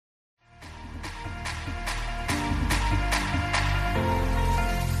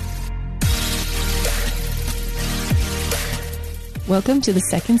Welcome to the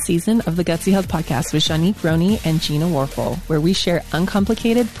second season of the Gutsy Health Podcast with Shanique Roney and Gina Warfel, where we share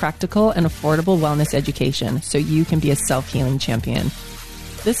uncomplicated, practical, and affordable wellness education so you can be a self-healing champion.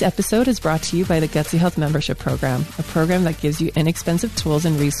 This episode is brought to you by the Gutsy Health Membership Program, a program that gives you inexpensive tools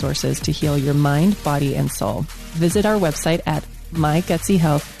and resources to heal your mind, body, and soul. Visit our website at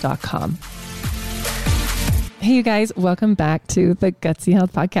mygutsyhealth.com. Hey, you guys, welcome back to the Gutsy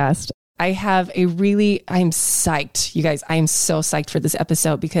Health Podcast. I'm psyched. You guys, I am so psyched for this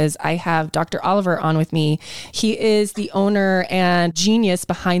episode because I have Dr. Oliver on with me. He is the owner and genius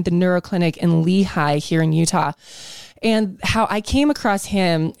behind the Neuro Clinic in Lehigh here in Utah. And how I came across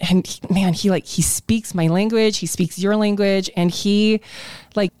him, and he speaks my language, he speaks your language, and he's,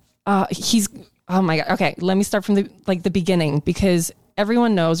 oh my God. Okay, let me start from the beginning, because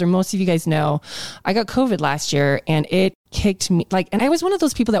everyone knows, or most of you guys know, I got COVID last year and it kicked me and I was one of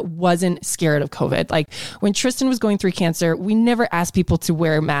those people that wasn't scared of COVID. Like when Tristan was going through cancer, we never asked people to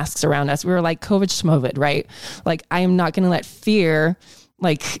wear masks around us. We were like, COVID schmovid, right? Like, I am not going to let fear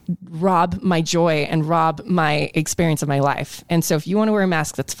rob my joy and rob my experience of my life. And so if you want to wear a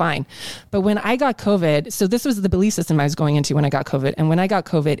mask, that's fine. But when I got COVID, so this was the belief system I was going into when I got COVID. And when I got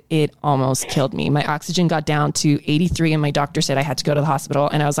COVID, it almost killed me. My oxygen got down to 83 and my doctor said I had to go to the hospital.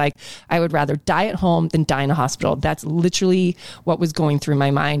 And I was like, I would rather die at home than die in a hospital. That's literally what was going through my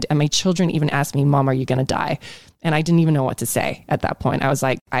mind. And my children even asked me, Mom, are you going to die? And I didn't even know what to say at that point. I was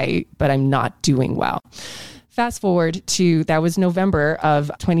like, but I'm not doing well. Fast forward to, that was November of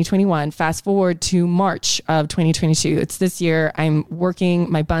 2021. Fast forward to March of 2022. It's this year. I'm working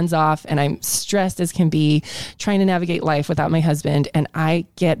my buns off and I'm stressed as can be, trying to navigate life without my husband. And I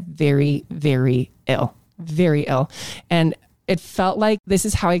get very, very ill, very ill. And it felt like, this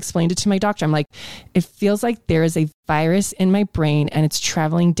is how I explained it to my doctor. I'm like, it feels like there is a virus in my brain and it's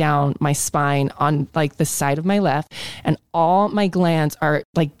traveling down my spine on the side of my left. And all my glands are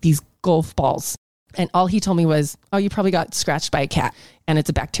like these golf balls. And all he told me was, oh, you probably got scratched by a cat and it's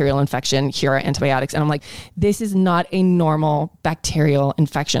a bacterial infection. Here are antibiotics. And I'm like, this is not a normal bacterial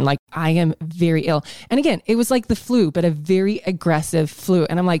infection. Like, I am very ill. And again, it was like the flu, but a very aggressive flu.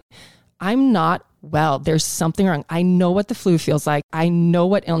 And I'm like, I'm not well. There's something wrong. I know what the flu feels like. I know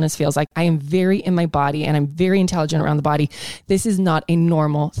what illness feels like. I am very in my body and I'm very intelligent around the body. This is not a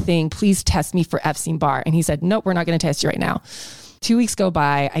normal thing. Please test me for Epstein-Barr. And he said, nope, we're not going to test you right now. 2 weeks go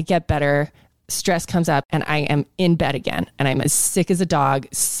by. I get better. Stress comes up and I am in bed again and I'm as sick as a dog,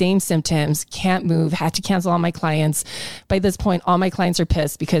 same symptoms, can't move, had to cancel all my clients. By this point, all my clients are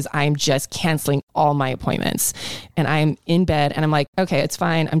pissed because I'm just canceling all my appointments and I'm in bed and I'm like, okay, it's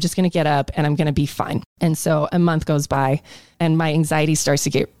fine. I'm just going to get up and I'm going to be fine. And so a month goes by and my anxiety starts to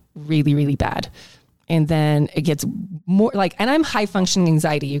get really, really bad. And then it gets more and I'm high functioning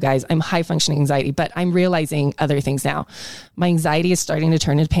anxiety, you guys. I'm high functioning anxiety, but I'm realizing other things now. My anxiety is starting to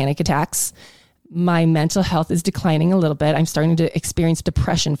turn into panic attacks. My mental health is declining a little bit. I'm starting to experience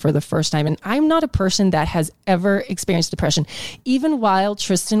depression for the first time. And I'm not a person that has ever experienced depression. Even while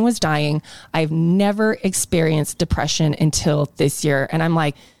Tristan was dying, I've never experienced depression until this year. And I'm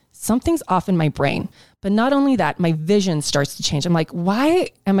like, something's off in my brain. But not only that, my vision starts to change. I'm like, why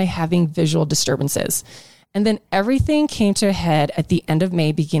am I having visual disturbances? And then everything came to a head at the end of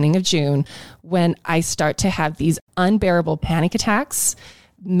May, beginning of June, when I start to have these unbearable panic attacks,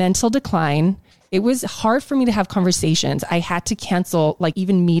 mental decline. It was hard for me to have conversations. I had to cancel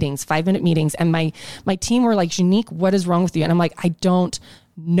even meetings, 5-minute meetings. And my team were like, Shanique, what is wrong with you? And I'm like, I don't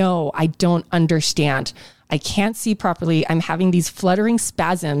know. I don't understand. I can't see properly. I'm having these fluttering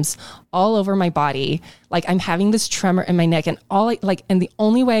spasms all over my body. Like I'm having this tremor in my neck and and the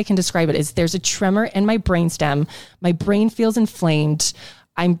only way I can describe it is there's a tremor in my brainstem. My brain feels inflamed.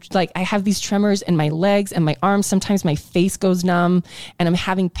 I have these tremors in my legs and my arms. Sometimes my face goes numb and I'm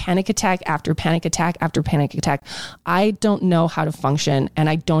having panic attack after panic attack after panic attack. I don't know how to function and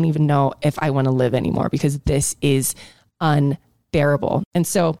I don't even know if I want to live anymore because this is unbearable. And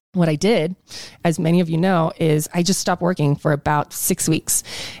so what I did, as many of you know, is I just stopped working for about 6 weeks.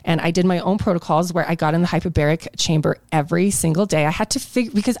 And I did my own protocols where I got in the hyperbaric chamber every single day. I had to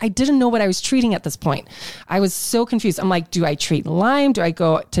figure, because I didn't know what I was treating at this point. I was so confused. I'm like, do I treat Lyme? Do I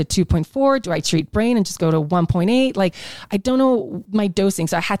go to 2.4? Do I treat brain and just go to 1.8? I don't know my dosing.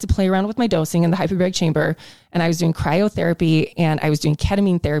 So I had to play around with my dosing in the hyperbaric chamber. And I was doing cryotherapy and I was doing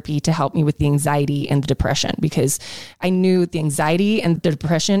ketamine therapy to help me with the anxiety and the depression, because I knew the anxiety and the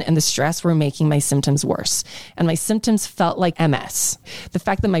depression and the stress were making my symptoms worse. And my symptoms felt like MS. The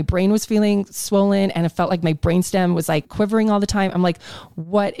fact that my brain was feeling swollen and it felt like my brainstem was quivering all the time. I'm like,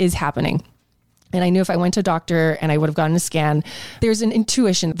 what is happening? And I knew if I went to a doctor and I would have gotten a scan, there's an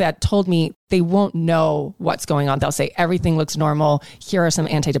intuition that told me they won't know what's going on. They'll say, everything looks normal. Here are some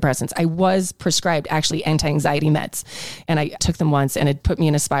antidepressants. I was prescribed actually anti-anxiety meds. And I took them once and it put me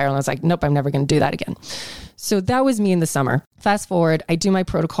in a spiral. And I was like, nope, I'm never going to do that again. So that was me in the summer. Fast forward, I do my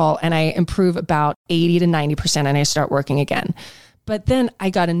protocol and I improve about 80 to 90% and I start working again. But then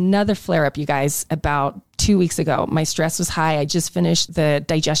I got another flare up, you guys, about 2 weeks ago. My stress was high. I just finished the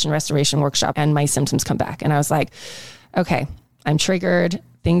digestion restoration workshop and my symptoms come back. And I was like, okay, I'm triggered.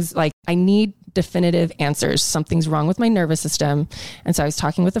 Things like I need definitive answers. Something's wrong with my nervous system. And so I was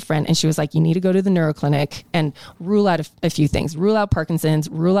talking with a friend and she was like, you need to go to the neuroclinic and rule out a few things, rule out Parkinson's,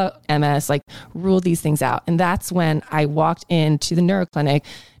 rule out MS, like rule these things out. And that's when I walked into the neuroclinic,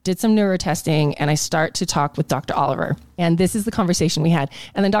 did some neurotesting, and I start to talk with Dr. Oliver. And this is the conversation we had.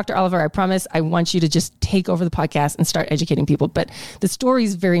 And then Dr. Oliver, I promise I want you to just take over the podcast and start educating people. But the story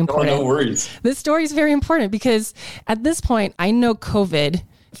is very important. No worries. This story is very important because at this point, I know COVID.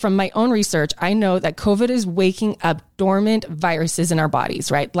 From my own research, I know that COVID is waking up dormant viruses in our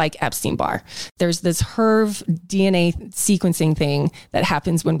bodies, right? Like Epstein-Barr. There's this HERV DNA sequencing thing that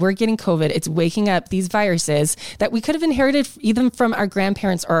happens when we're getting COVID. It's waking up these viruses that we could have inherited even from our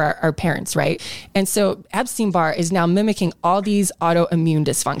grandparents or our parents, right? And so Epstein-Barr is now mimicking all these autoimmune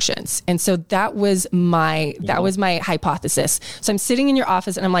dysfunctions. And so that was my hypothesis. So I'm sitting in your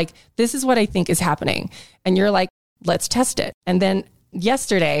office and I'm like, this is what I think is happening. And you're like, let's test it. And then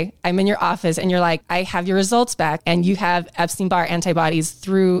yesterday, I'm in your office and you're like, I have your results back and you have Epstein-Barr antibodies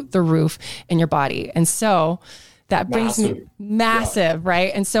through the roof in your body. And so that brings me massive,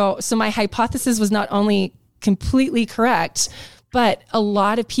 right? And so my hypothesis was not only completely correct, but a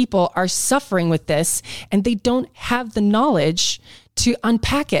lot of people are suffering with this and they don't have the knowledge to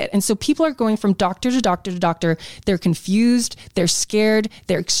unpack it. And so people are going from doctor to doctor to doctor. They're confused, they're scared,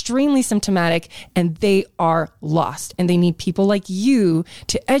 they're extremely symptomatic, and they are lost. And they need people like you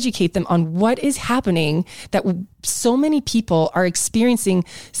to educate them on what is happening, that so many people are experiencing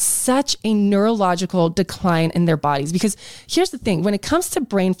such a neurological decline in their bodies. Because here's the thing, when it comes to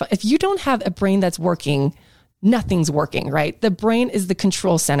brain, if you don't have a brain that's working, nothing's working, right? The brain is the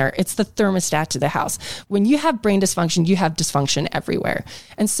control center. It's the thermostat to the house. When you have brain dysfunction, you have dysfunction everywhere.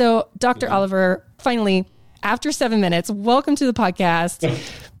 And so, Dr. Oliver, finally, after 7 minutes, welcome to the podcast.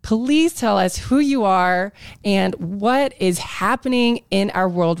 Please tell us who you are and what is happening in our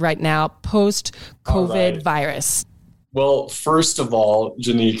world right now post-COVID virus. Well, first of all,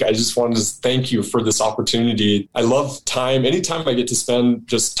 Janique, I just wanted to thank you for this opportunity. I love time. Anytime I get to spend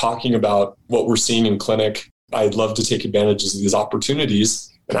just talking about what we're seeing in clinic, I'd love to take advantage of these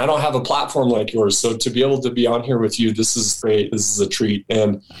opportunities. And I don't have a platform like yours. So to be able to be on here with you, this is great. This is a treat.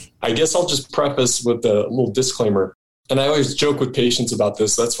 And I guess I'll just preface with a little disclaimer. And I always joke with patients about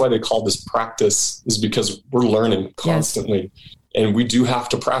this. That's why they call this practice, is because we're learning constantly. Yes. And we do have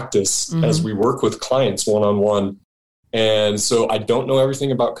to practice as we work with clients one-on-one. And so I don't know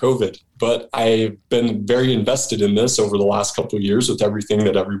everything about COVID, but I've been very invested in this over the last couple of years with everything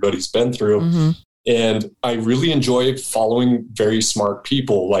that everybody's been through. And I really enjoy following very smart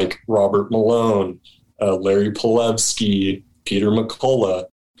people like Robert Malone, Larry Pilevsky, Peter McCullough,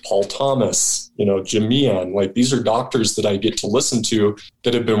 Paul Thomas, Jim Meehan. Like, these are doctors that I get to listen to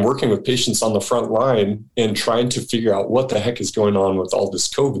that have been working with patients on the front line and trying to figure out what the heck is going on with all this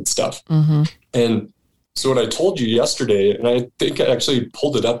COVID stuff. And so what I told you yesterday, and I think I actually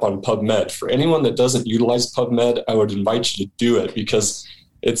pulled it up on PubMed. For anyone that doesn't utilize PubMed, I would invite you to do it because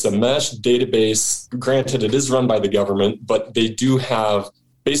it's a mesh database. Granted, it is run by the government, but they do have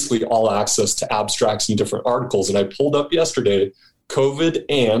basically all access to abstracts and different articles. And I pulled up yesterday, COVID,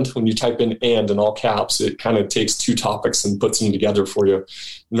 and when you type in all caps, it kind of takes two topics and puts them together for you.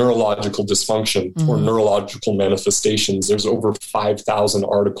 Neurological dysfunction or neurological manifestations. There's over 5,000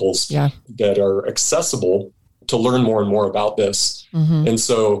 articles that are accessible to learn more and more about this. And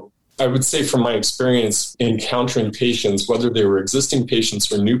so I would say from my experience encountering patients, whether they were existing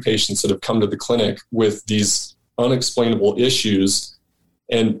patients or new patients that have come to the clinic with these unexplainable issues,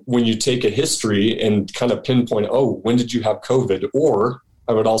 and when you take a history and kind of pinpoint, when did you have COVID? Or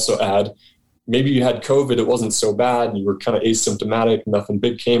I would also add, maybe you had COVID, it wasn't so bad, you were kind of asymptomatic, nothing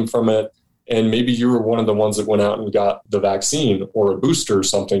big came from it. And maybe you were one of the ones that went out and got the vaccine or a booster or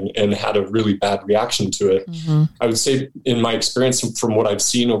something and had a really bad reaction to it. I would say in my experience from what I've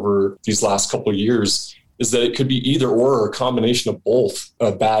seen over these last couple of years is that it could be either or a combination of both: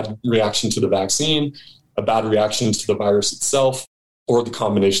 a bad reaction to the vaccine, a bad reaction to the virus itself, or the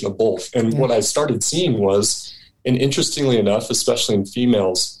combination of both. And what I started seeing was, and interestingly enough, especially in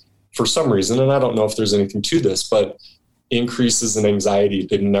females, for some reason, and I don't know if there's anything to this, but increases in anxiety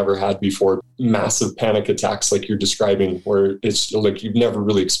they've never had before, massive panic attacks like you're describing, where it's like you've never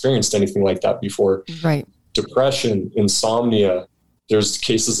really experienced anything like that before. Right. Depression, insomnia. There's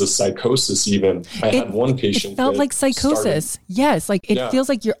cases of psychosis even. I had one patient. It felt like psychosis. Yes. Like it feels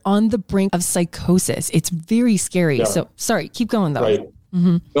like you're on the brink of psychosis. It's very scary. Yeah. So sorry, keep going though. Right.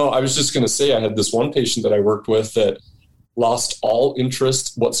 Mm-hmm. No, I was just going to say, I had this one patient that I worked with that lost all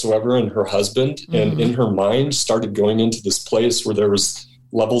interest whatsoever in her husband, and in her mind started going into this place where there was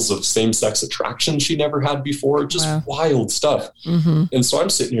levels of same-sex attraction she never had before, just wild stuff. And so I'm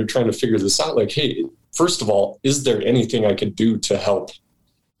sitting here trying to figure this out. Like, hey, first of all, is there anything I can do to help?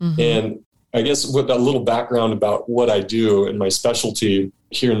 And I guess with a little background about what I do and my specialty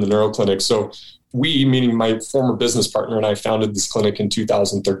here in the neuroclinic. So we, meaning my former business partner and I, founded this clinic in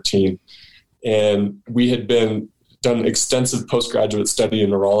 2013. And we had done extensive postgraduate study in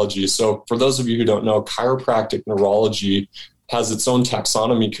neurology. So for those of you who don't know, chiropractic neurology has its own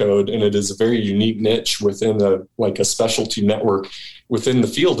taxonomy code, and it is a very unique niche within a specialty network within the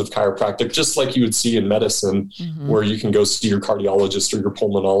field of chiropractic, just like you would see in medicine, where you can go see your cardiologist or your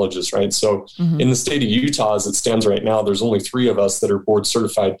pulmonologist, right? So in the state of Utah, as it stands right now, there's only 3 of us that are board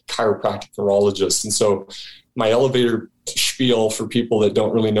certified chiropractic neurologists. And so my elevator spiel for people that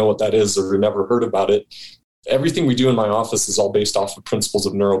don't really know what that is or never heard about it, everything we do in my office is all based off of principles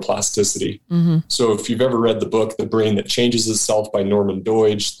of neuroplasticity. So if you've ever read the book, The Brain That Changes Itself by Norman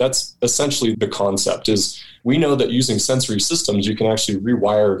Doidge, that's essentially the concept. Is we know that using sensory systems, you can actually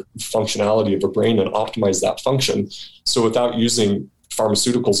rewire functionality of a brain and optimize that function. So without using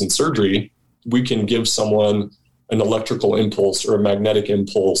pharmaceuticals and surgery, we can give someone an electrical impulse or a magnetic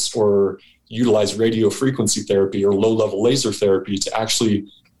impulse, or utilize radio frequency therapy or low-level laser therapy to actually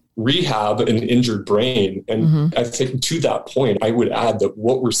rehab an injured brain. And I think to that point, I would add that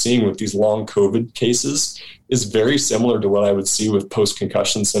what we're seeing with these long COVID cases is very similar to what I would see with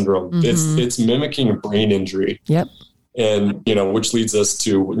post-concussion syndrome. It's mimicking a brain injury. Yep. And, which leads us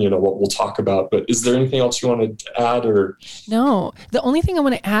to, what we'll talk about. But is there anything else you want to add? Or no, the only thing I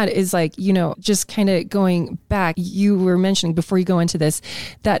want to add is just kind of going back, you were mentioning before you go into this,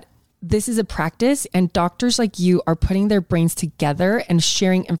 that this is a practice and doctors like you are putting their brains together and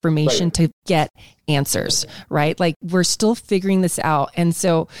sharing information to get answers, right? Like we're still figuring this out. And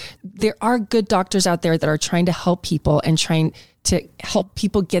so there are good doctors out there that are trying to help people and trying to help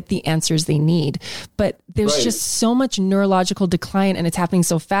people get the answers they need. But there's just so much neurological decline and it's happening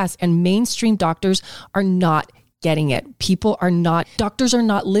so fast, and mainstream doctors are not getting it. Doctors are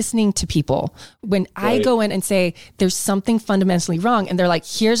not listening to people. When I go in and say there's something fundamentally wrong and they're like,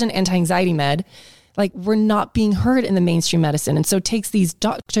 here's an anti-anxiety med, like we're not being heard in the mainstream medicine. And so it takes these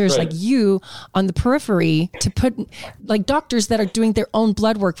doctors like you on the periphery to put like doctors that are doing their own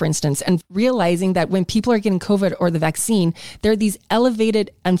blood work, for instance, and realizing that when people are getting COVID or the vaccine, there are these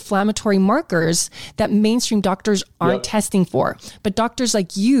elevated inflammatory markers that mainstream doctors aren't testing for. But doctors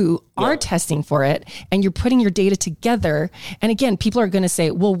like you are testing for it, and you're putting your data together. And again, people are going to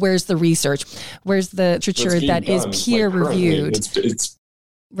say, well, where's the research? Where's the literature that is peer reviewed? It's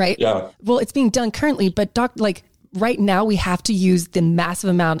right. Yeah. Well, it's being done currently, but right now we have to use the massive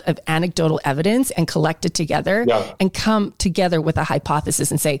amount of anecdotal evidence and collect it together and come together with a hypothesis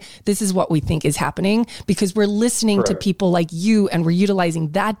and say, this is what we think is happening, because we're listening to people like you and we're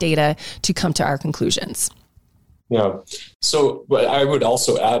utilizing that data to come to our conclusions. Yeah. So, but I would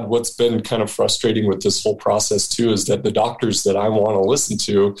also add, what's been kind of frustrating with this whole process too, is that the doctors that I want to listen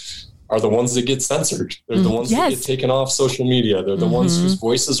to are the ones that get censored. They're the ones that get taken off social media. They're the ones whose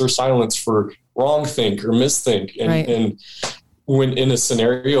voices are silenced for wrong think or misthink. And when in a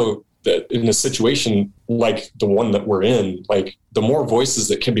scenario in a situation like the one that we're in, like the more voices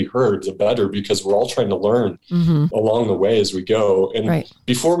that can be heard, the better, because we're all trying to learn along the way as we go. And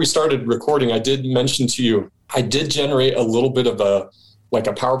before we started recording, I did mention to you, I did generate a little bit of a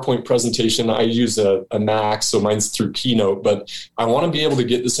PowerPoint presentation. I use a Mac, so mine's through Keynote, but I want to be able to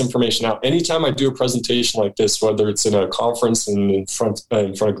get this information out. Anytime I do a presentation like this, whether it's in a conference and in front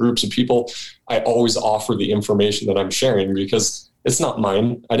of groups of people, I always offer the information that I'm sharing, because it's not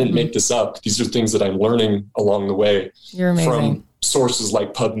mine. I didn't make this up. These are things that I'm learning along the way. You're amazing. From sources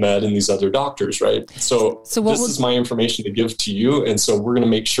like PubMed and these other doctors, right? So this is my information to give to you. And so we're going to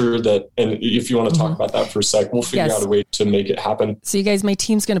make sure that, and if you want to talk about that for a sec, we'll figure out a way to make it happen. So you guys, my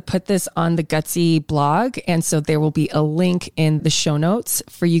team's going to put this on the Gutsy blog. And so there will be a link in the show notes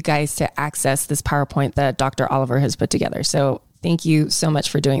for you guys to access this PowerPoint that Dr. Oliver has put together. So thank you so much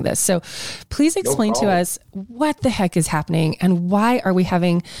for doing this. So please explain to us what the heck is happening and why are we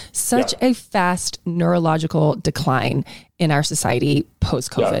having such a fast neurological decline in our society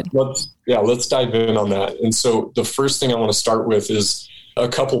post-COVID. Let's dive in on that. And so the first thing I want to start with is a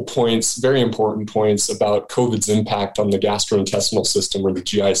couple points, very important points about COVID's impact on the gastrointestinal system or the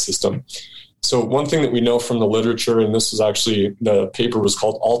GI system. So one thing that we know from the literature, and this was actually, the paper was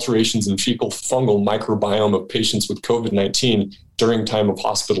called Alterations in Fecal Fungal Microbiome of Patients with COVID-19 During Time of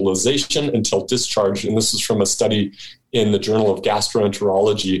Hospitalization Until Discharge. And this is from a study in the Journal of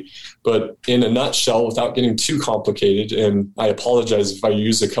Gastroenterology. But in a nutshell, without getting too complicated, and I apologize if I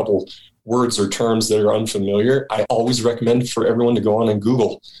use a couple words or terms that are unfamiliar, I always recommend for everyone to go on and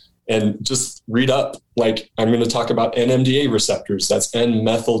Google and just read up. Like, I'm going to talk about NMDA receptors. That's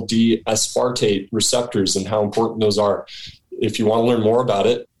N-methyl D-aspartate receptors and how important those are. If you want to learn more about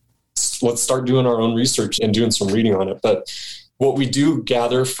it, let's start doing our own research and doing some reading on it. But what we do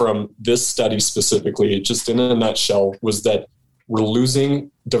gather from this study specifically, just in a nutshell, was that we're losing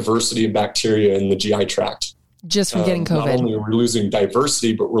diversity of bacteria in the GI tract. Just from getting COVID. Not only are we losing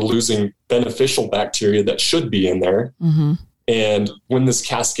diversity, but we're losing beneficial bacteria that should be in there. Mm-hmm. And when this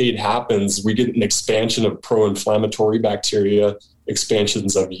cascade happens, we get an expansion of pro-inflammatory bacteria,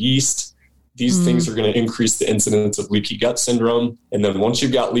 expansions of yeast. These things are going to increase the incidence of leaky gut syndrome. And then once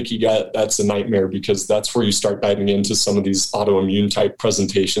you've got leaky gut, that's a nightmare because that's where you start diving into some of these autoimmune type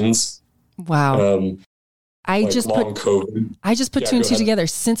presentations. Wow. I like just put two and two together.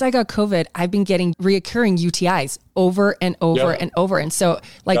 Since I got COVID, I've been getting reoccurring UTIs over and over and over. And so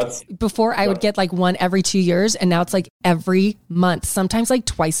before I would get like one every 2 years, and now it's like every month, sometimes like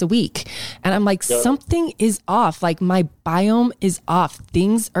twice a week. And I'm like, something is off. Like my biome is off.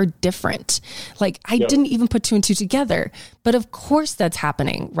 Things are different. Like I didn't even put two and two together, but of course that's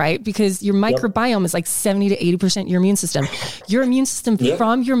happening, right? Because your microbiome is like 70 to 80% your immune system. Your immune system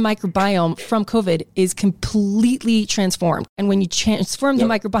from your microbiome from COVID is completely transformed. And when you transform the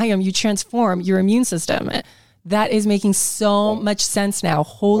microbiome, you transform your immune system. That is making so much sense now.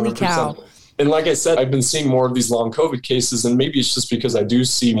 Holy 100%. Cow. And like I said, I've been seeing more of these long COVID cases, and maybe it's just because I do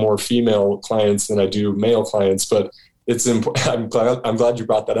see more female clients than I do male clients, but it's important. I'm glad you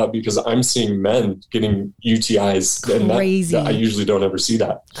brought that up because I'm seeing men getting UTIs. Crazy. And I usually don't ever see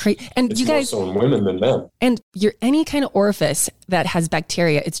that. And it's you guys, more so in women than men. And any kind of orifice that has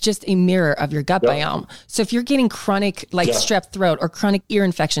bacteria, it's just a mirror of your gut biome. So if you're getting chronic strep throat or chronic ear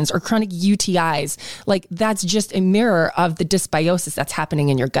infections or chronic UTIs, like that's just a mirror of the dysbiosis that's happening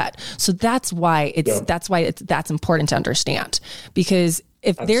in your gut. So that's why that's important to understand, because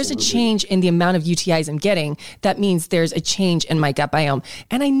if there's a change in the amount of UTIs I'm getting, that means there's a change in my gut biome.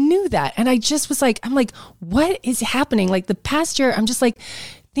 And I knew that. And I just was like, I'm like, what is happening? Like the past year, I'm just like,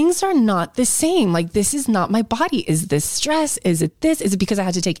 things are not the same. Like, this is not my body. Is this stress? Is it this? Is it because I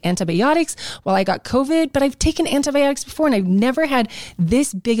had to take antibiotics while I got COVID? But I've taken antibiotics before and I've never had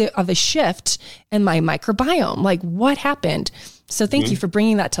this big of a shift in my microbiome. Like, what happened? So thank you for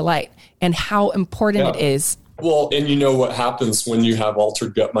bringing that to light and how important it is. Well, and you know what happens when you have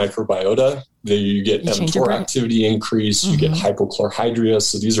altered gut microbiota? You get mTOR activity increase, you get hypochlorhydria.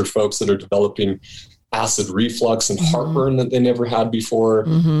 So these are folks that are developing acid reflux and heartburn that they never had before.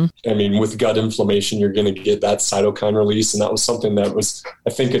 I mean, with gut inflammation, you're going to get that cytokine release. And that was something that was, I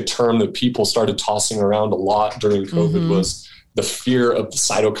think, a term that people started tossing around a lot during COVID was the fear of the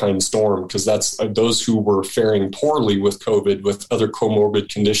cytokine storm, because that's those who were faring poorly with COVID, with other comorbid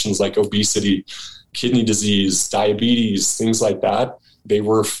conditions like obesity, kidney disease, diabetes, things like that. They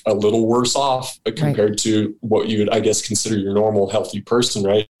were a little worse off compared to what you would, I guess, consider your normal healthy person,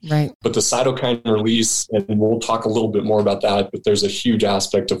 right? Right. But the cytokine release, and we'll talk a little bit more about that, but there's a huge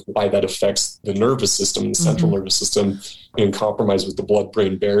aspect of why that affects the nervous system, the central nervous system, being compromised with the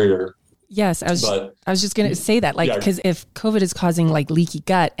blood-brain barrier. Yes, I was just going to say that, like, because if COVID is causing like leaky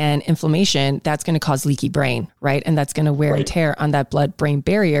gut and inflammation, that's going to cause leaky brain, right? And that's going to wear and tear on that blood-brain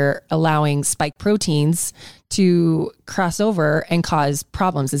barrier, allowing spike proteins to cross over and cause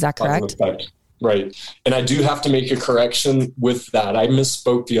problems. Is that correct? Right. And I do have to make a correction with that. I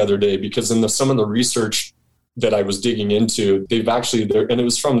misspoke the other day because in some of the research that I was digging into, they've actually, and it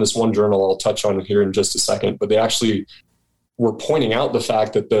was from this one journal I'll touch on here in just a second, but they actually were pointing out the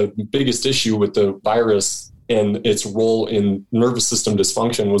fact that the biggest issue with the virus and its role in nervous system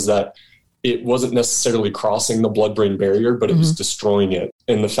dysfunction was that it wasn't necessarily crossing the blood-brain barrier, but it was destroying it.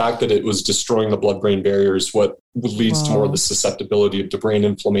 And the fact that it was destroying the blood-brain barrier is what leads to more of the susceptibility to brain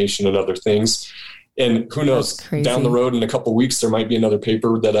inflammation and other things. And who knows, down the road in a couple of weeks, there might be another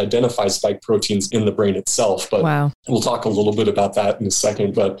paper that identifies spike proteins in the brain itself. But we'll talk a little bit about that in a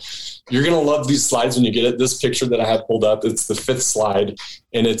second. But you're going to love these slides when you get it. This picture that I have pulled up, it's the 5th slide.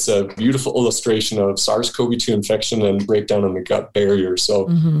 And it's a beautiful illustration of SARS-CoV-2 infection and breakdown in the gut barrier. So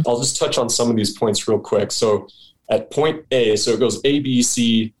I'll just touch on some of these points real quick. So at point A. So it goes A, B,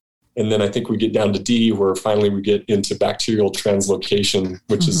 C, and then I think we get down to D, where finally we get into bacterial translocation,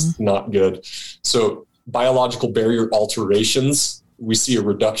 which is not good. So biological barrier alterations, we see a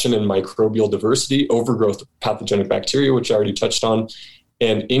reduction in microbial diversity, overgrowth of pathogenic bacteria, which I already touched on,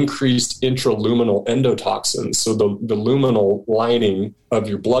 and increased intraluminal endotoxins. So the luminal lining of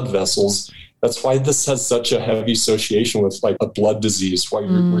your blood vessels. That's why this has such a heavy association with like a blood disease, where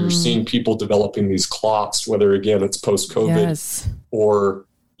you're seeing people developing these clots, whether again, it's post-COVID or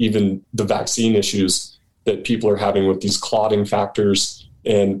even the vaccine issues that people are having with these clotting factors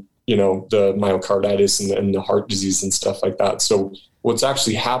and, the myocarditis and the heart disease and stuff like that. So what's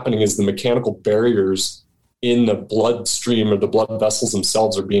actually happening is the mechanical barriers in the bloodstream or the blood vessels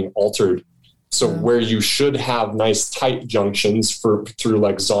themselves are being altered. So where you should have nice tight junctions through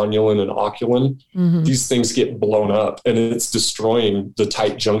like zonulin and oculin, these things get blown up and it's destroying the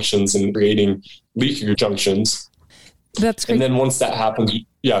tight junctions and creating leakier junctions. That's great. And then once that happens,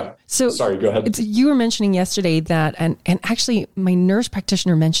 So sorry, go ahead. You were mentioning yesterday that, and actually my nurse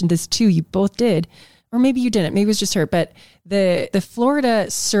practitioner mentioned this too. You both did, or maybe you didn't. Maybe it was just her. But the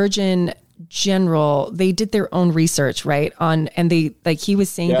Florida Surgeon General, they did their own research, right? And he was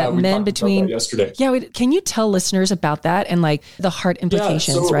saying that men between yesterday. Can you tell listeners about that and like the heart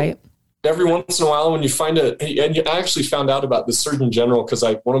implications, right? Every once in a while when you find I actually found out about the Surgeon General because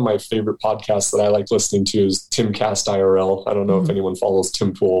one of my favorite podcasts that I like listening to is Timcast IRL. I don't know if anyone follows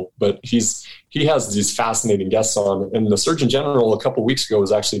Tim Pool, but he has these fascinating guests on, and the Surgeon General a couple of weeks ago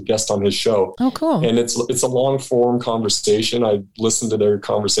was actually a guest on his show. Oh, cool. And it's a long form conversation. I listened to their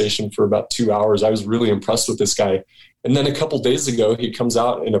conversation for about 2 hours. I was really impressed with this guy. And then a couple of days ago, he comes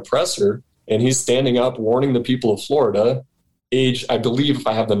out in a presser and he's standing up warning the people of Florida, age, I believe if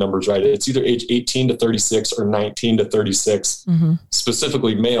I have the numbers right, it's either age 18 to 36 or 19 to 36,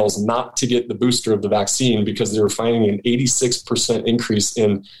 specifically males, not to get the booster of the vaccine because they were finding an 86% increase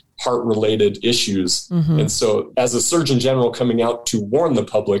in heart-related issues. And so as a Surgeon General coming out to warn the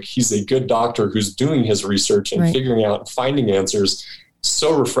public, he's a good doctor who's doing his research and figuring out, finding answers.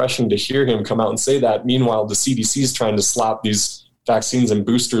 So refreshing to hear him come out and say that. Meanwhile, the CDC is trying to slap these vaccines and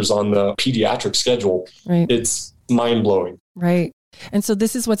boosters on the pediatric schedule. It's mind-blowing. Right. And so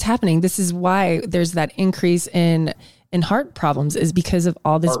this is what's happening. This is why there's that increase in heart problems, is because of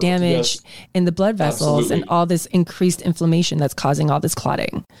all this damage in the blood vessels and all this increased inflammation that's causing all this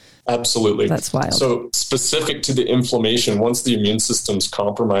clotting. Absolutely. That's wild. So specific to the inflammation, once the immune system's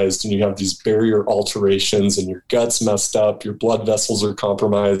compromised and you have these barrier alterations and your gut's messed up, your blood vessels are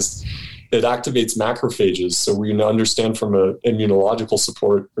compromised, it activates macrophages. So we understand from an immunological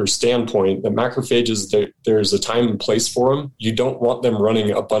support or standpoint that macrophages, there's a time and place for them. You don't want them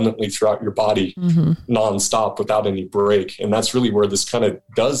running abundantly throughout your body nonstop without any break. And that's really where this kind of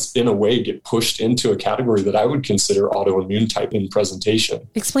does, in a way, get pushed into a category that I would consider autoimmune type in presentation.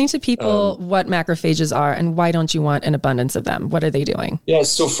 Explain to people what macrophages are and why don't you want an abundance of them? What are they doing? Yeah.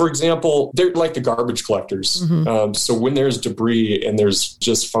 So for example, they're like the garbage collectors. So when there's debris and there's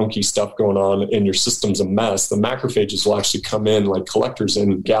just funky stuff going on and your system's a mess, the macrophages will actually come in like collectors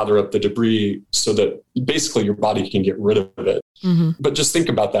and gather up the debris so that basically your body can get rid of it. But just think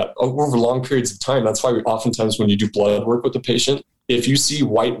about that over long periods of time. That's why oftentimes when you do blood work with the patient, if you see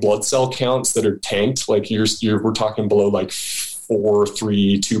white blood cell counts that are tanked, like we're talking below like 4,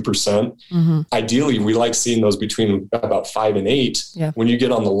 3, 2%. Ideally, we like seeing those between about 5 and 8. When you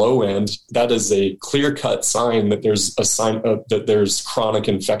get on the low end, that is a clear-cut sign that there's a sign of that there's chronic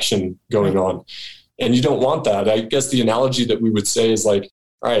infection going on. And you don't want that. I guess the analogy that we would say is like,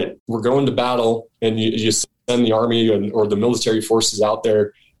 all right, we're going to battle and you send the army or the military forces out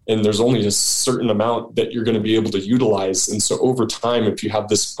there, and there's only a certain amount that you're going to be able to utilize. And so over time, if you have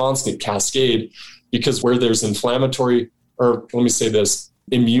this constant cascade, because where there's inflammatory, or let me say this,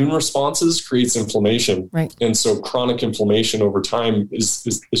 immune responses creates inflammation. And so chronic inflammation over time is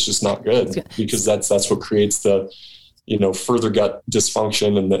just not good, because that's what creates the, further gut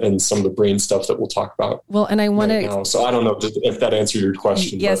dysfunction and some of the brain stuff that we'll talk about. Well, and I want to, so I don't know if that answered your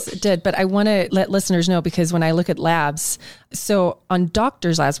question. Yes, it did. But I want to let listeners know, because when I look at labs, so on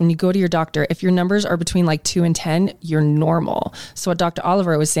doctor's labs, when you go to your doctor, if your numbers are between like 2 and 10, you're normal. So what Dr.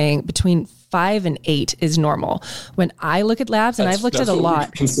 Oliver was saying, between 5 and 8 is normal. When I look at labs, and I've looked at a lot.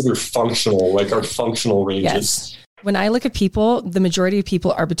 We consider functional, like our functional ranges. Yes. When I look at people, the majority of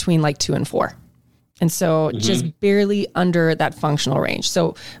people are between like 2 and 4. And so just barely under that functional range.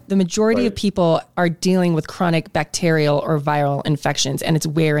 So the majority of people are dealing with chronic bacterial or viral infections, and it's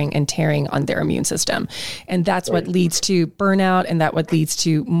wearing and tearing on their immune system. And that's what leads to burnout, and that what leads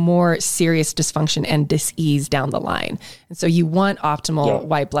to more serious dysfunction and dis-ease down the line. And so you want optimal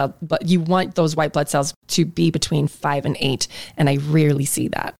white blood, but you want those white blood cells to be between 5 and 8. And I rarely see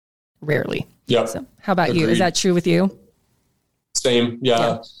that. Rarely. Yeah. So how about you? Is that true with you? Same.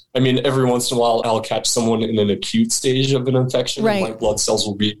 Yeah. I mean, every once in a while, I'll catch someone in an acute stage of an infection. Right. White blood cells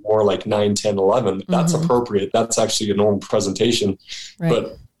will be more like 9, 10, 11. That's appropriate. That's actually a normal presentation. Right.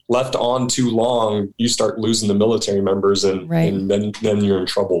 But left on too long, you start losing the military members, and then you're in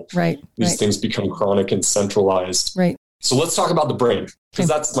trouble. Right. These things become chronic and centralized. Right. So let's talk about the brain, because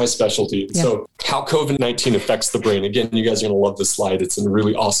that's my specialty. Yeah. So how COVID-19 affects the brain. Again, you guys are going to love this slide. It's a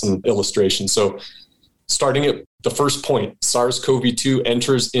really awesome illustration. So starting at the first point, SARS-CoV-2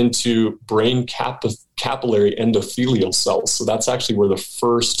 enters into brain capillary endothelial cells. So that's actually where the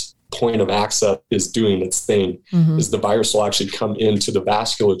first point of access is doing its thing, is the virus will actually come into the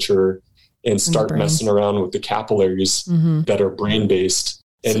vasculature and start messing around with the capillaries that are brain-based.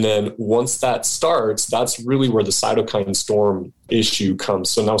 And then once that starts, that's really where the cytokine storm issue comes.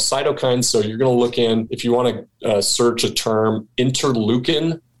 So now cytokines, so you're going to look in, if you want to search a term,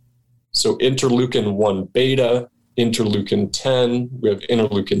 interleukin. So interleukin 1 beta, interleukin 10, we have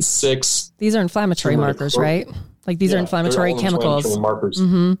interleukin 6. These are inflammatory markers, right? Like these are inflammatory chemicals. Inflammatory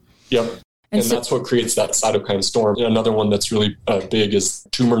markers. Yep. And so, that's what creates that cytokine storm. And another one that's really big is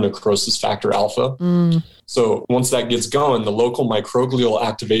tumor necrosis factor alpha. So once that gets going, the local microglial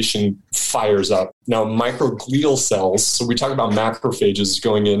activation fires up. Now, microglial cells, so we talk about macrophages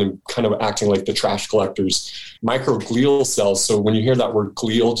going in and kind of acting like the trash collectors. Microglial cells, so when you hear that word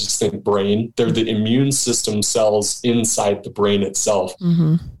glial, just think brain. They're the immune system cells inside the brain itself.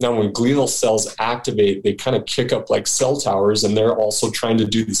 Now, when glial cells activate, they kind of kick up like cell towers, and they're also trying to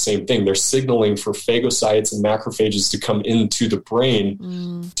do the same thing. They're signaling for phagocytes and macrophages to come into the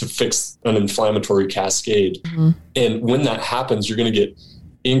brain to fix an inflammatory cascade. And when that happens, you're going to get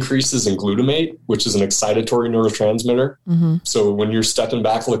increases in glutamate, which is an excitatory neurotransmitter. So when you're stepping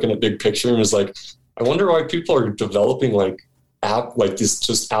back, looking at big picture, and it's like, I wonder why people are developing like this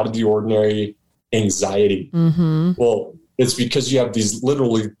just out of the ordinary anxiety. Well, it's because you have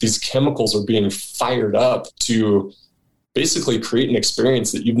these chemicals are being fired up to basically create an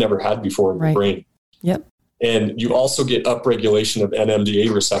experience that you've never had before in your brain. Yep. And you also get upregulation of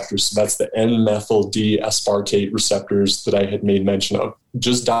NMDA receptors. So that's the N-methyl D-aspartate receptors that I had made mention of.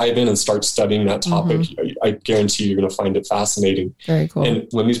 Just dive in and start studying that topic. I guarantee you're going to find it fascinating. Very cool. And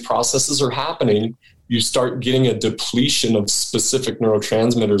when these processes are happening, you start getting a depletion of specific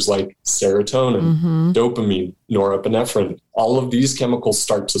neurotransmitters like serotonin, dopamine, norepinephrine. All of these chemicals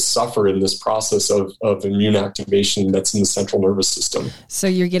start to suffer in this process of immune activation that's in the central nervous system. So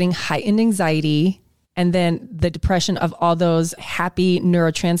you're getting heightened anxiety, and then the depression of all those happy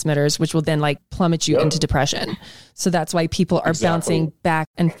neurotransmitters, which will then like plummet you into depression. So that's why people are bouncing back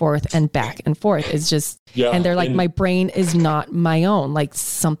and forth and back and forth. It's just, and they're like, my brain is not my own. Like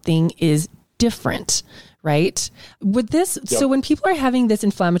something is different, right? With this, so when people are having this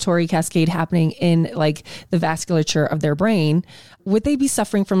inflammatory cascade happening in like the vasculature of their brain, would they be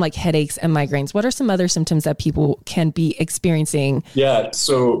suffering from like headaches and migraines? What are some other symptoms that people can be experiencing? Yeah.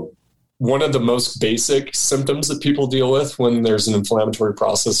 So one of the most basic symptoms that people deal with when there's an inflammatory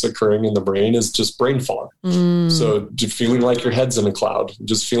process occurring in the brain is just brain fog. So just feeling like your head's in a cloud,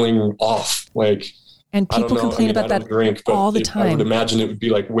 just feeling off. Like, and people complain about that all the time. I would imagine it would be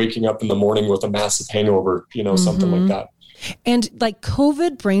like waking up in the morning with a massive hangover, something like that. And like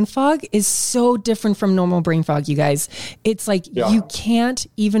COVID brain fog is so different from normal brain fog, you guys. It's like you can't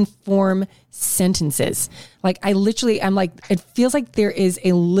even form sentences. Like I'm like, it feels like there is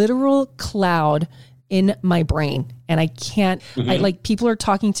a literal cloud in my brain and I can't, I like people are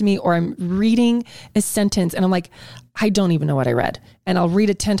talking to me or I'm reading a sentence and I'm like, I don't even know what I read. And I'll read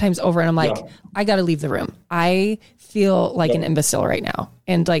it 10 times over and I'm like, I got to leave the room. I feel like an imbecile right now.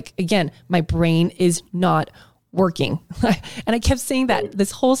 And like, again, my brain is not working. And I kept saying that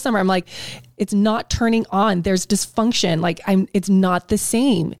this whole summer. I'm like, it's not turning on. There's dysfunction. Like it's not the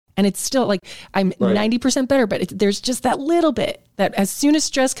same. And it's still like, I'm 90% better, but there's just that little bit that as soon as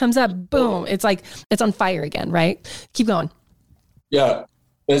stress comes up, boom, it's like, it's on fire again, right? Keep going. Yeah.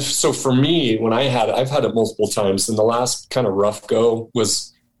 And so for me, I've had it multiple times, and the last kind of rough go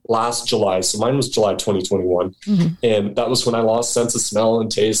was last July. So mine was July 2021. And that was when I lost sense of smell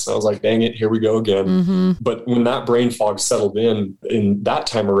and taste. And I was like, dang it, here we go again. But when that brain fog settled in that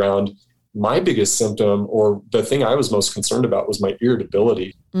time around, my biggest symptom or the thing I was most concerned about was my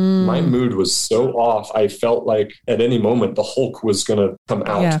irritability. My mood was so off. I felt like at any moment the Hulk was going to come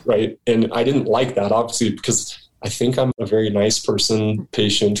out, right? And I didn't like that, obviously, because I think I'm a very nice person,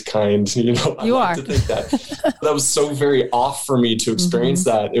 patient, kind, I like to think that. That was so very off for me to experience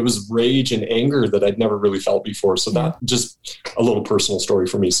that. It was rage and anger that I'd never really felt before. So that just a little personal story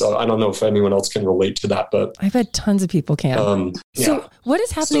for me. So I don't know if anyone else can relate to that, but I bet tons of people can. So what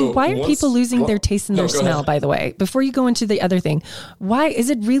is happening? So why are people losing their taste and their smell, by the way? Before you go into the other thing, why is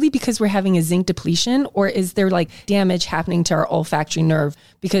it really because we're having a zinc depletion, or is there like damage happening to our olfactory nerve?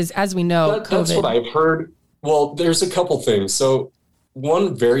 Because as we know, that's what I've heard. Well, there's a couple things. So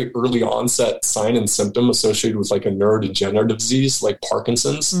one very early onset sign and symptom associated with like a neurodegenerative disease like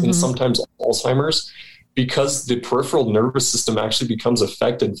Parkinson's and sometimes Alzheimer's, because the peripheral nervous system actually becomes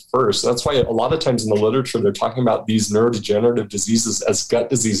affected first. That's why a lot of times in the literature, they're talking about these neurodegenerative diseases as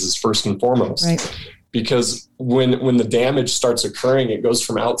gut diseases first and foremost. Right. Because when the damage starts occurring, it goes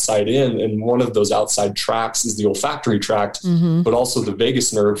from outside in, and one of those outside tracts is the olfactory tract, but also the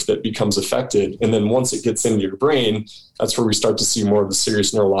vagus nerve that becomes affected. And then once it gets into your brain, that's where we start to see more of the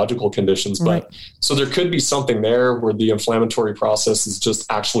serious neurological conditions. But so there could be something there where the inflammatory process is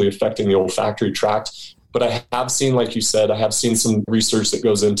just actually affecting the olfactory tract. But I have seen, like you said, I have seen some research that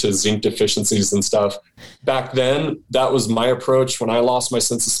goes into zinc deficiencies and stuff. Back then, that was my approach when I lost my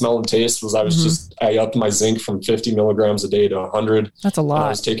sense of smell and taste. Was I upped my zinc from 50 milligrams a day to 100. That's a lot. I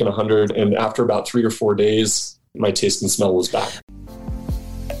was taking 100, and after about 3 or 4 days, my taste and smell was back.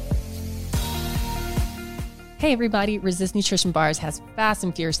 Hey everybody, Resist Nutrition Bars has fast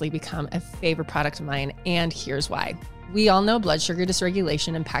and furiously become a favorite product of mine, and here's why. We all know blood sugar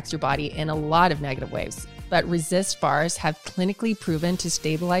dysregulation impacts your body in a lot of negative ways, but Resist bars have clinically proven to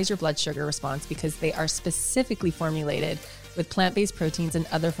stabilize your blood sugar response because they are specifically formulated with plant-based proteins and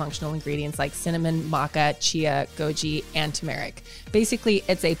other functional ingredients like cinnamon, maca, chia, goji, and turmeric. Basically,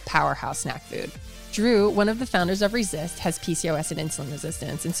 it's a powerhouse snack food. Drew, one of the founders of Resist, has PCOS and insulin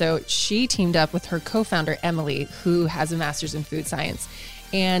resistance, and so she teamed up with her co-founder, Emily, who has a master's in food science.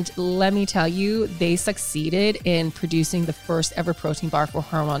 And let me tell you, they succeeded in producing the first ever protein bar for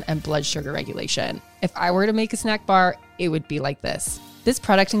hormone and blood sugar regulation. If I were to make a snack bar, it would be like this. This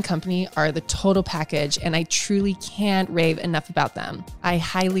product and company are the total package, and I truly can't rave enough about them. I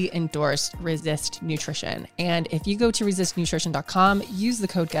highly endorse Resist Nutrition. And if you go to resistnutrition.com, use the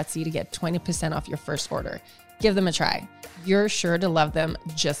code GUTSY to get 20% off your first order. Give them a try. You're sure to love them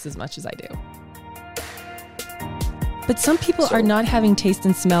just as much as I do. But some people are not having taste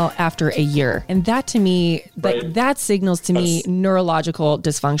and smell after a year. And that to me, that signals to me neurological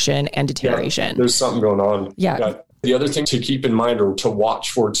dysfunction and deterioration. Yeah, there's something going on. Yeah. The other thing to keep in mind or to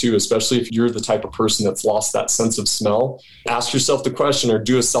watch for too, especially if you're the type of person that's lost that sense of smell, ask yourself the question or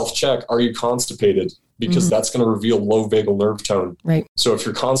do a self-check. Are you constipated? Because that's going to reveal low vagal nerve tone. Right. So if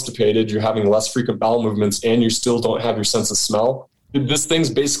you're constipated, you're having less frequent bowel movements, and you still don't have your sense of smell, this thing's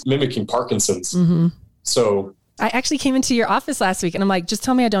basically mimicking Parkinson's. So I actually came into your office last week and I'm like, just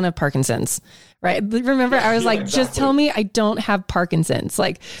tell me I don't have Parkinson's, right? Remember, I was like, just tell me I don't have Parkinson's.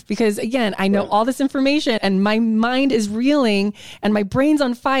 Like, because again, I know all this information and my mind is reeling and my brain's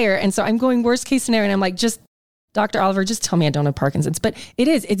on fire. And so I'm going worst case scenario. And I'm like, Dr. Oliver, just tell me I don't have Parkinson's. But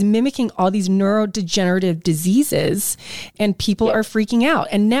it's mimicking all these neurodegenerative diseases, and people are freaking out.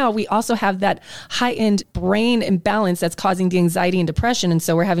 And now we also have that heightened brain imbalance that's causing the anxiety and depression. And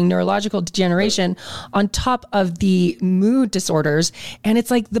so we're having neurological degeneration on top of the mood disorders. And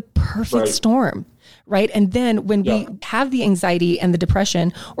it's like the perfect storm. Right. And then when we have the anxiety and the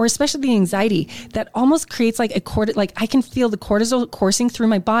depression, or especially the anxiety, that almost creates like I can feel the cortisol coursing through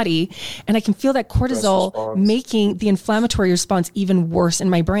my body, and I can feel that cortisol making the inflammatory response even worse in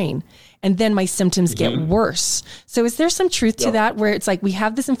my brain. And then my symptoms get worse. So is there some truth to that, where it's like we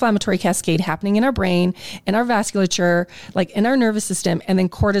have this inflammatory cascade happening in our brain, in our vasculature, like in our nervous system, and then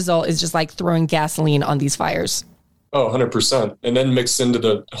cortisol is just like throwing gasoline on these fires? Oh, 100%. And then mixed into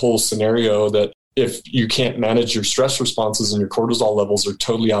the whole scenario that if you can't manage your stress responses and your cortisol levels are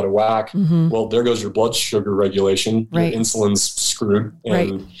totally out of whack, well, there goes your blood sugar regulation. Your insulin's screwed.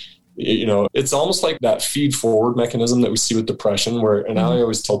 And, it's almost like that feed forward mechanism that we see with depression and I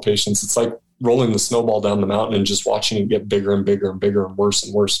always tell patients, it's like rolling the snowball down the mountain and just watching it get bigger and bigger and bigger and worse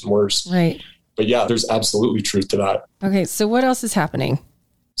and worse and worse. Right. But yeah, there's absolutely truth to that. Okay. So what else is happening?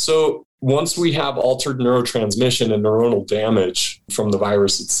 So once we have altered neurotransmission and neuronal damage from the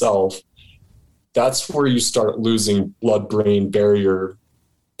virus itself, that's where you start losing blood-brain barrier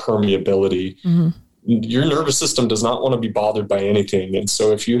permeability. Your nervous system does not want to be bothered by anything. And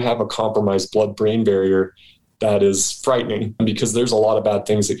so if you have a compromised blood-brain barrier, that is frightening because there's a lot of bad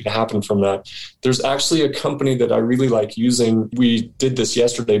things that could happen from that. There's actually a company that I really like using. We did this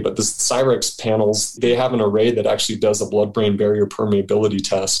yesterday, but the Cyrex panels, they have an array that actually does a blood-brain barrier permeability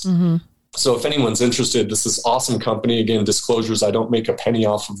test. Mm-hmm. So if anyone's interested, this is awesome company. Again, disclosures, I don't make a penny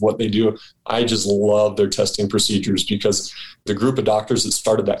off of what they do. I just love their testing procedures because the group of doctors that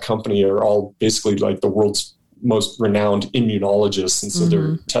started that company are all basically like the world's most renowned immunologists. And so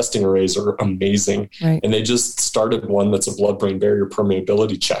their testing arrays are amazing. Right. And they just started one that's a blood-brain barrier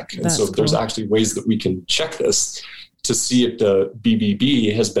permeability check. And so there's actually ways that we can check this to see if the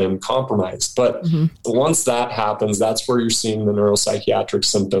BBB has been compromised. But once that happens, that's where you're seeing the neuropsychiatric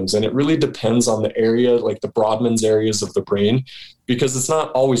symptoms. And it really depends on the area, like the Brodmann's areas of the brain, because it's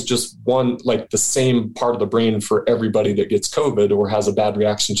not always just one, like the same part of the brain for everybody that gets COVID or has a bad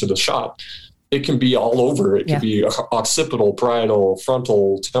reaction to the shot. It can be all over. It could be occipital, parietal,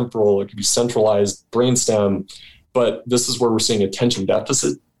 frontal, temporal. It could be centralized brainstem. But this is where we're seeing attention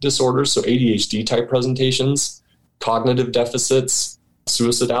deficit disorders, so ADHD type presentations, cognitive deficits,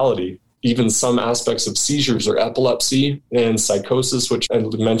 suicidality, even some aspects of seizures or epilepsy and psychosis, which I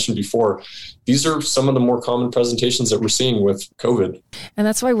mentioned before. These are some of the more common presentations that we're seeing with COVID. And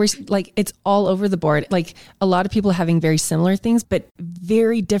that's why we're like, it's all over the board. Like a lot of people having very similar things, but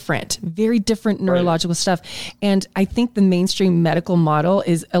very different neurological stuff. And I think the mainstream medical model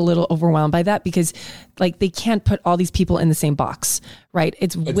is a little overwhelmed by that because like they can't put all these people in the same box, right?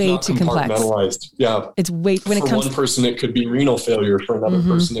 It's way too complex. Yeah. It's way, when it comes for one person, it could be renal failure. For another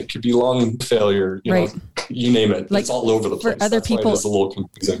person, it could be lung failure. You know, you name it. Like, it's all over the place. For other people, it's a little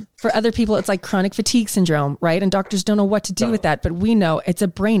confusing. For other people, it's like chronic fatigue syndrome, right? And doctors don't know what to do with that, but we know it's a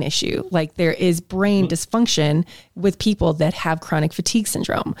brain issue. Like there is brain dysfunction with people that have chronic fatigue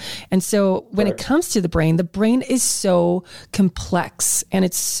syndrome. And so when it comes to the brain is so complex and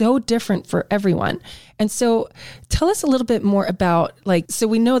it's so different for everyone. And so tell us a little bit more about so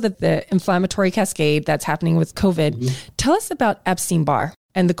we know that the inflammatory cascade that's happening with COVID, tell us about Epstein-Barr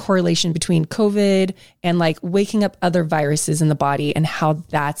and the correlation between COVID and like waking up other viruses in the body and how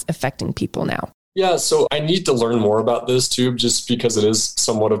that's affecting people now. Yeah, so I need to learn more about this too, just because it is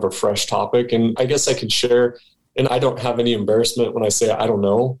somewhat of a fresh topic. And I guess I could share, and I don't have any embarrassment when I say I don't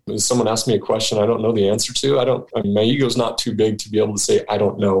know. When someone asks me a question I don't know the answer to, my ego's not too big to be able to say I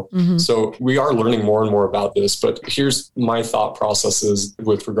don't know. So we are learning more and more about this. But here's my thought processes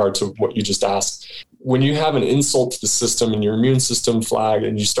with regard to what you just asked. When you have an insult to the system and your immune system flag,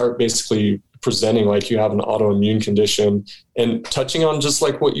 and you start basically presenting like you have an autoimmune condition and touching on just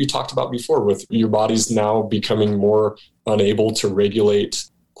like what you talked about before with your body's now becoming more unable to regulate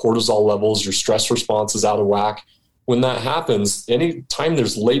cortisol levels, your stress response is out of whack. When that happens, anytime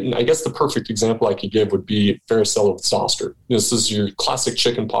there's latent, I guess the perfect example I could give would be varicella zoster. This is your classic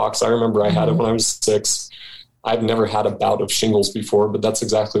chicken pox. I remember I had it when I was 6. I've never had a bout of shingles before, but that's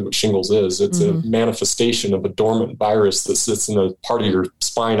exactly what shingles is. It's a manifestation of a dormant virus that sits in a part of your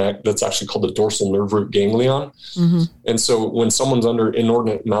spine that's actually called the dorsal nerve root ganglion. And so when someone's under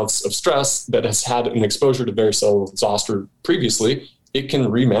inordinate amounts of stress that has had an exposure to varicella zoster previously, it can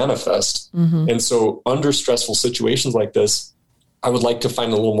remanifest. And so under stressful situations like this, I would like to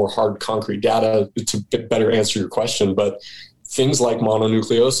find a little more hard, concrete data to better answer your question. But things like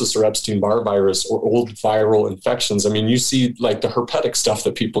mononucleosis or Epstein-Barr virus or old viral infections. I mean, you see like the herpetic stuff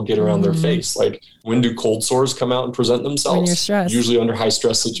that people get around their face. Like when do cold sores come out and present themselves? When you're stressed. Usually under high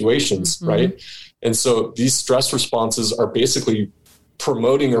stress situations, right? And so these stress responses are basically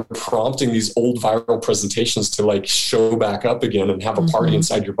promoting or prompting these old viral presentations to like show back up again and have a party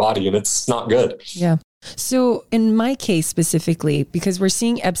inside your body. And it's not good. Yeah. So in my case specifically, because we're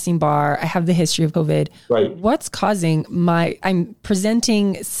seeing Epstein-Barr, I have the history of COVID. Right. What's causing I'm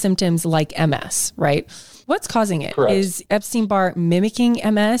presenting symptoms like MS, right? What's causing it? Correct. Is Epstein-Barr mimicking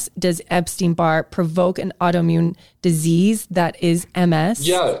MS? Does Epstein-Barr provoke an autoimmune disease that is MS?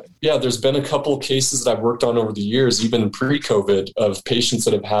 Yeah. There's been a couple of cases that I've worked on over the years, even pre-COVID, of patients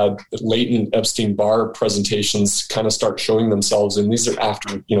that have had latent Epstein-Barr presentations kind of start showing themselves. And these are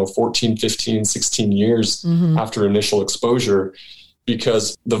after, 14, 15, 16 years after initial exposure,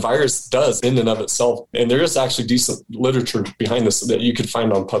 because the virus does in and of itself. And there is actually decent literature behind this that you could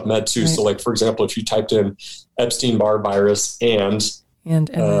find on PubMed too. Right. So like, for example, if you typed in Epstein-Barr virus and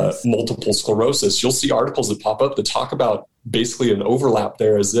multiple sclerosis, you'll see articles that pop up that talk about basically an overlap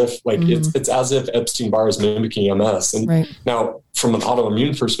there, as if like it's as if Epstein-Barr is mimicking MS. And now from an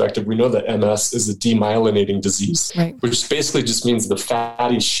autoimmune perspective, we know that MS is a demyelinating disease, which basically just means the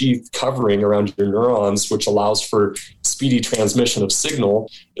fatty sheath covering around your neurons, which allows for speedy transmission of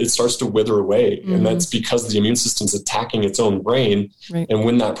signal, it starts to wither away. And that's because the immune system's attacking its own brain. And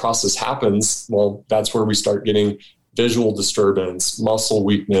when that process happens, well, that's where we start getting visual disturbance, muscle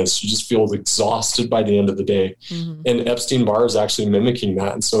weakness. You just feel exhausted by the end of the day. And Epstein-Barr is actually mimicking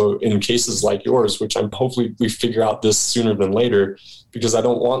that. And so in cases like yours, which I'm hopefully we figure out this sooner than later, because I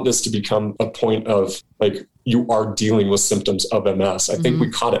don't want this to become a point of like, you are dealing with symptoms of MS. I think we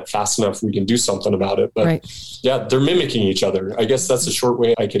caught it fast enough. We can do something about it. But yeah, they're mimicking each other. I guess that's a short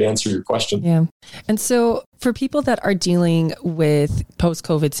way I could answer your question. Yeah. And so for people that are dealing with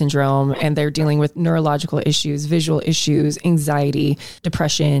post-COVID syndrome and they're dealing with neurological issues, visual issues, anxiety,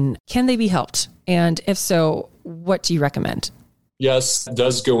 depression, can they be helped? And if so, what do you recommend? Yes, it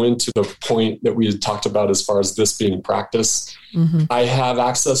does go into the point that we had talked about as far as this being practice. I have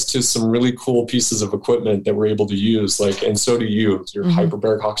access to some really cool pieces of equipment that we're able to use, like, and so do you, your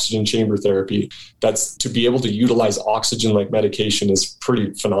hyperbaric oxygen chamber therapy. That's to be able to utilize oxygen like medication is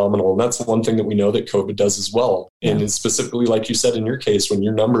pretty phenomenal. And that's one thing that we know that COVID does as well. And it's specifically, like you said, in your case, when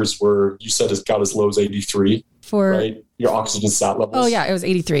your numbers were, you said it got as low as 83, right? Your oxygen sat levels. Oh yeah, it was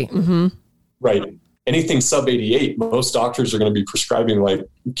 83. Right. Anything sub 88, most doctors are going to be prescribing like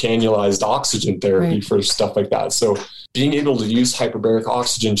cannulized oxygen therapy for stuff like that. So being able to use hyperbaric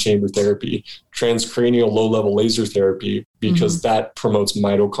oxygen chamber therapy, transcranial low-level laser therapy, because that promotes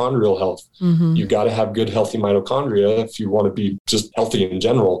mitochondrial health. You've got to have good, healthy mitochondria if you want to be just healthy in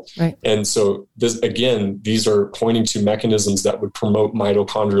general. And so this, again, these are pointing to mechanisms that would promote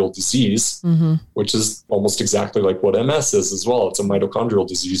mitochondrial disease, which is almost exactly like what MS is as well. It's a mitochondrial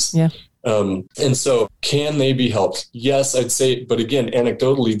disease. And so can they be helped? Yes, I'd say, but again,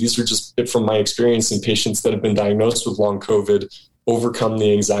 anecdotally, these are just from my experience in patients that have been diagnosed with long COVID, overcome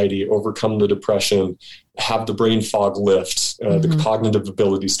the anxiety, overcome the depression, have the brain fog lift, the cognitive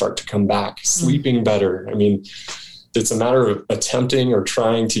abilities start to come back, sleeping better. I mean, it's a matter of attempting or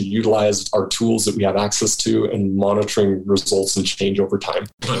trying to utilize our tools that we have access to and monitoring results and change over time.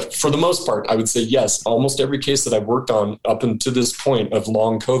 But for the most part, I would say yes, almost every case that I've worked on up until this point of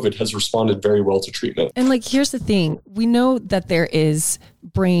long COVID has responded very well to treatment. And like, here's the thing. We know that there is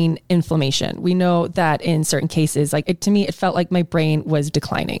brain inflammation. We know that in certain cases, like to me, it felt like my brain was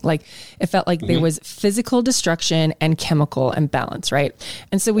declining. Like it felt like there was physical destruction and chemical imbalance, right?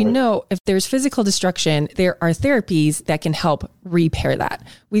 And so we know if there's physical destruction, there are therapies that can help repair that.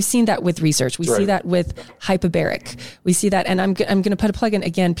 We've seen that with research. We see that with hyperbaric. We see that, and I'm going to put a plug in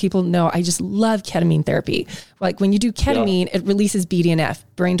again. People know I just love ketamine therapy. Like when you do ketamine, it releases BDNF,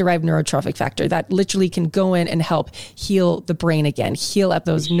 brain-derived neurotrophic factor, that literally can go in and help heal the brain again, heal up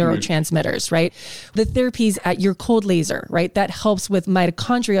those neurotransmitters, right? The therapies at your cold laser, right? That helps with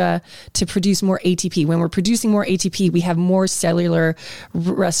mitochondria to produce more ATP. When we're producing more ATP, we have more cellular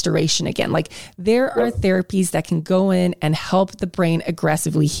restoration again. Like there are therapies that can go in and help the brain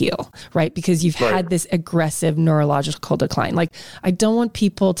aggressively heal, right? Because you've had this aggressive neurological decline. Like I don't want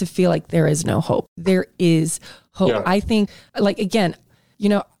people to feel like there is no hope. There is hope. I think, like, again, you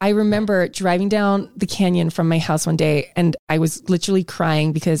know, I remember driving down the canyon from my house one day and I was literally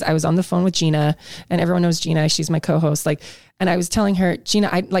crying because I was on the phone with Gina, and everyone knows Gina. She's my co-host. Like, and I was telling her, Gina,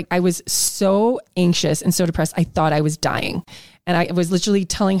 I was so anxious and so depressed. I thought I was dying. And I was literally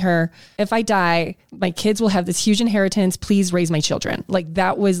telling her, if I die, my kids will have this huge inheritance. Please raise my children. Like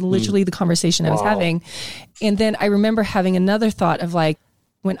that was literally the conversation I was having. And then I remember having another thought of like,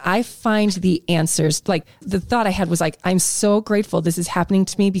 when I find the answers, like the thought I had was like, I'm so grateful this is happening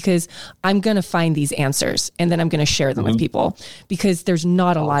to me because I'm going to find these answers and then I'm going to share them with people, because there's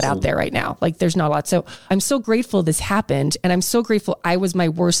not a lot out there right now. Like there's not a lot. So I'm so grateful this happened. And I'm so grateful I was my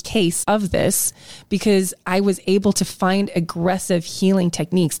worst case of this, because I was able to find aggressive healing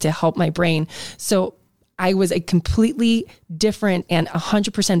techniques to help my brain. So I was a completely different and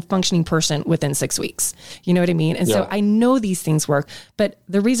 100% functioning person within 6 weeks. You know what I mean? And so I know these things work, but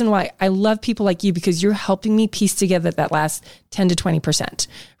the reason why I love people like you, because you're helping me piece together that last 10 to 20%,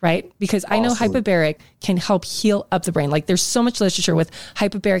 right? Because I know hyperbaric can help heal up the brain. Like there's so much literature with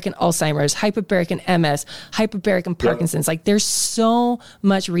hyperbaric and Alzheimer's, hyperbaric and MS, hyperbaric and Parkinson's. Like there's so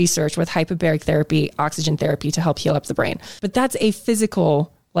much research with hyperbaric therapy, oxygen therapy to help heal up the brain. But that's a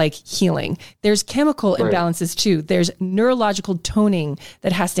physical like healing. There's chemical imbalances too. There's neurological toning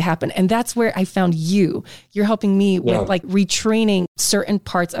that has to happen. And that's where I found you. You're helping me with like retraining certain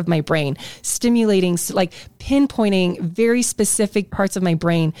parts of my brain, stimulating, like pinpointing very specific parts of my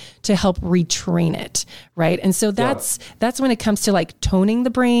brain to help retrain it. Right. And so that's when it comes to like toning the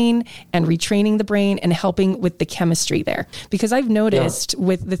brain and retraining the brain and helping with the chemistry there. Because I've noticed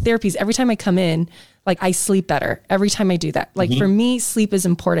with the therapies, every time I come in, like I sleep better every time I do that. Like for me, sleep is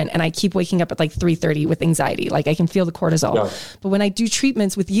important. And I keep waking up at like 3:30 with anxiety. Like I can feel the cortisol. But when I do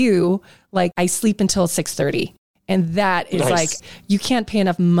treatments with you, like I sleep until 6:30. And that is like, you can't pay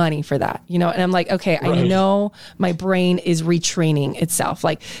enough money for that, you know? And I'm like, okay, I know my brain is retraining itself.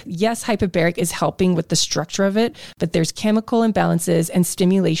 Like, yes, hyperbaric is helping with the structure of it, but there's chemical imbalances and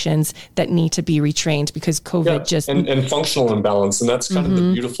stimulations that need to be retrained because COVID and functional imbalance. And that's kind of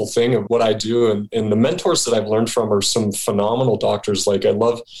the beautiful thing of what I do. And the mentors that I've learned from are some phenomenal doctors. Like I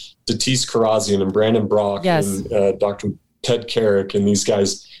love Datis Karazian and Brandon Brock and Dr. Ted Carrick and these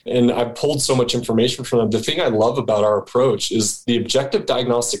guys. And I pulled so much information from them. The thing I love about our approach is the objective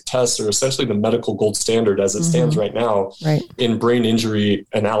diagnostic tests are essentially the medical gold standard as it stands right now in brain injury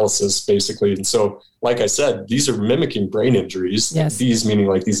analysis, basically. And so, like I said, these are mimicking brain injuries, these meaning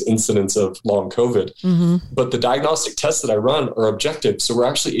like these incidents of long COVID. But the diagnostic tests that I run are objective. So we're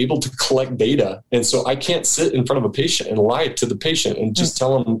actually able to collect data. And so I can't sit in front of a patient and lie to the patient and just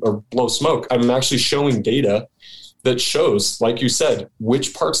tell them or blow smoke. I'm actually showing data that shows, like you said,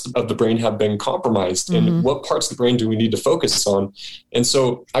 which parts of the brain have been compromised and what parts of the brain do we need to focus on. And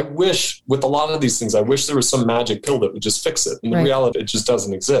so I wish with a lot of these things, I wish there was some magic pill that would just fix it. In reality, it just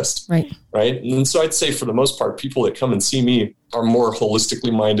doesn't exist. Right. And so I'd say for the most part, people that come and see me are more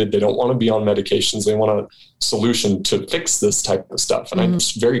holistically minded. They don't want to be on medications. They want a solution to fix this type of stuff. And I'm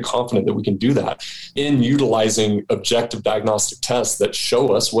just very confident that we can do that in utilizing objective diagnostic tests that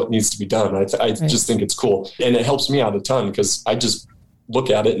show us what needs to be done. I just think it's cool. And it helps me out a ton because I just look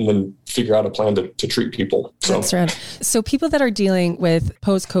at it and then figure out a plan to treat people. That's right. So people that are dealing with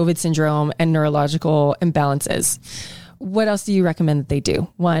post-COVID syndrome and neurological imbalances, what else do you recommend that they do?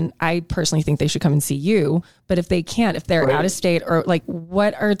 One, I personally think they should come and see you, but if they can't, if they're out of state or like,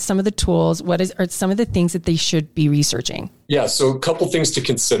 what are some of the tools? Are some of the things that they should be researching? Yeah. So a couple things to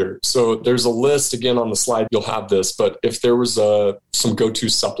consider. So there's a list again on the slide, you'll have this, but if there was some go-to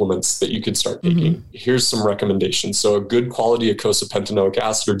supplements that you could start taking, here's some recommendations. So a good quality eicosapentaenoic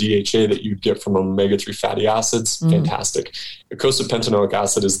acid or DHA that you'd get from omega-3 fatty acids, fantastic. Eicosapentaenoic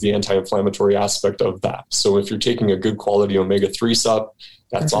acid is the anti-inflammatory aspect of that. So if you're taking a good quality omega-3 sup,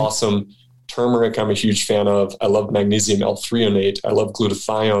 that's awesome. Turmeric, I'm a huge fan of. I love magnesium L-threonate. I love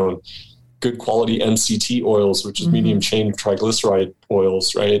glutathione. Good quality MCT oils, which is medium chain triglyceride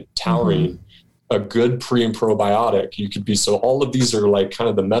oils, right? Taurine, a good pre and probiotic. You could be, so all of these are like kind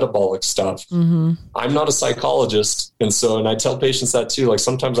of the metabolic stuff. I'm not a psychologist. And I tell patients that too. Like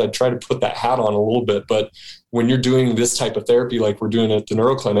sometimes I try to put that hat on a little bit, but when you're doing this type of therapy, like we're doing at the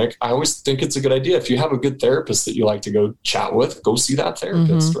neuroclinic, I always think it's a good idea. If you have a good therapist that you like to go chat with, go see that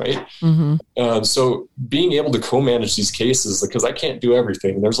therapist, right? So being able to co-manage these cases, because I can't do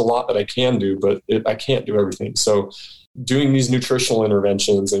everything. There's a lot that I can do, but I can't do everything. So doing these nutritional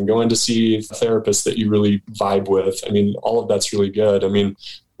interventions and going to see a therapist that you really vibe with, I mean, all of that's really good. I mean,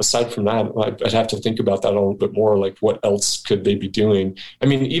 aside from that, I'd have to think about that a little bit more. Like what else could they be doing? I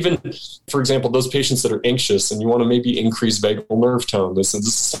mean, even for example, those patients that are anxious and you want to maybe increase vagal nerve tone, this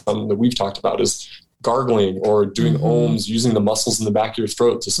is something that we've talked about is gargling or doing ohms, using the muscles in the back of your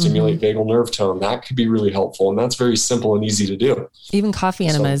throat to stimulate vagal nerve tone. That could be really helpful. And that's very simple and easy to do. Even coffee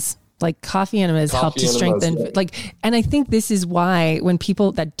enemas. Like coffee enemas help to strengthen, and I think this is why when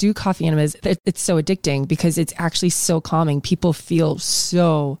people that do coffee enemas, it's so addicting because it's actually so calming. People feel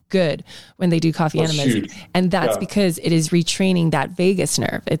so good when they do coffee enemas. Huge. And that's because it is retraining that vagus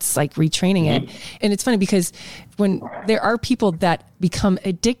nerve. It's like retraining it. And it's funny because when there are people that become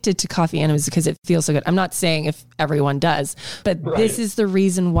addicted to coffee enemas because it feels so good. I'm not saying if everyone does, but this is the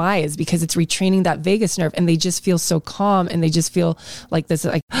reason why, is because it's retraining that vagus nerve and they just feel so calm and they just feel like this,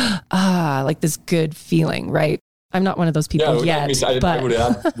 like, like this good feeling, right? I'm not one of those people yet. I would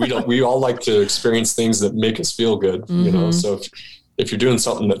add, we all like to experience things that make us feel good, you know? So if you're doing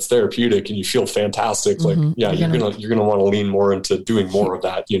something that's therapeutic and you feel fantastic, like, you're gonna want to lean more into doing more of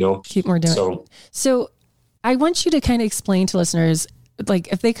that, you know? Keep more doing it. So I want you to kind of explain to listeners,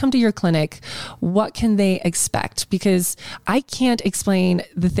 like if they come to your clinic, what can they expect? Because I can't explain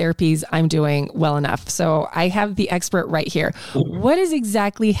the therapies I'm doing well enough. So I have the expert right here. What is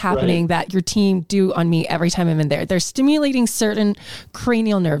exactly happening that your team do on me every time I'm in there? They're stimulating certain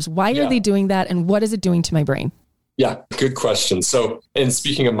cranial nerves. Why are they doing that? And what is it doing to my brain? Yeah, good question. So, and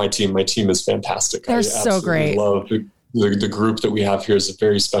speaking of my team is fantastic. They're so great. Love the group that we have here is a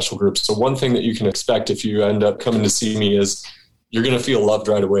very special group. So one thing that you can expect if you end up coming to see me is you're going to feel loved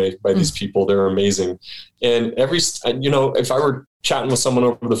right away by these people. They're amazing. And if I were chatting with someone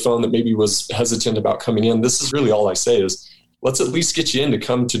over the phone that maybe was hesitant about coming in, this is really all I say is, let's at least get you in to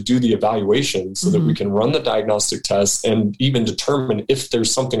come to do the evaluation so that we can run the diagnostic tests and even determine if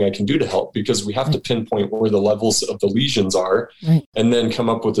there's something I can do to help, because we have to pinpoint where the levels of the lesions are and then come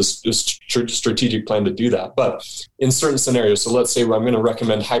up with a strategic plan to do that. But in certain scenarios, so let's say I'm going to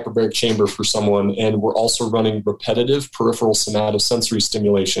recommend hyperbaric chamber for someone, and we're also running repetitive peripheral somatosensory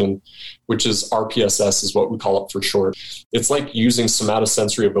stimulation, which is RPSS is what we call it for short. It's like using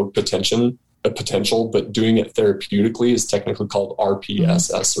somatosensory evoked potential, but doing it therapeutically is technically called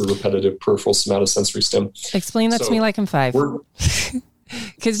RPSS or repetitive peripheral somatosensory stim. Explain that to me like I'm 5.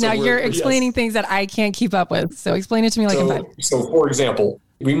 Because now you're explaining things that I can't keep up with. So explain it to me like I'm 5. So for example,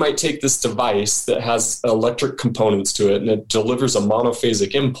 we might take this device that has electric components to it and it delivers a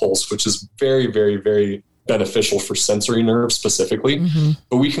monophasic impulse, which is very, very, very beneficial for sensory nerves specifically,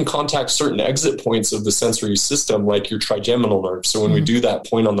 but we can contact certain exit points of the sensory system, like your trigeminal nerve. So when we do that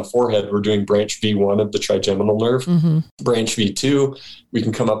point on the forehead, we're doing branch V1 of the trigeminal nerve. Branch V2, we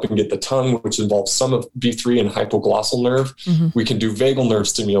can come up and get the tongue, which involves some of V3 and hypoglossal nerve. We can do vagal nerve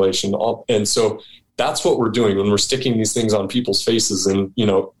stimulation. And so that's what we're doing when we're sticking these things on people's faces and,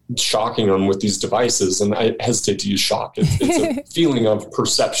 shocking them with these devices. And I hesitate to use shock. It's a feeling of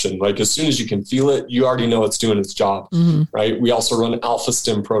perception. Like as soon as you can feel it, you already know it's doing its job, right? We also run alpha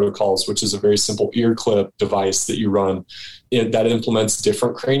stim protocols, which is a very simple ear clip device that you run that implements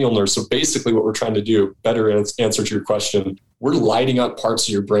different cranial nerves. So basically what we're trying to do, better answer to your question, we're lighting up parts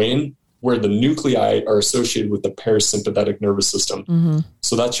of your brain where the nuclei are associated with the parasympathetic nervous system.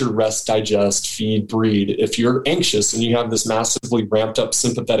 So that's your rest, digest, feed, breed. If you're anxious and you have this massively ramped up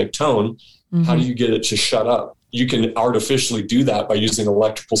sympathetic tone, how do you get it to shut up? You can artificially do that by using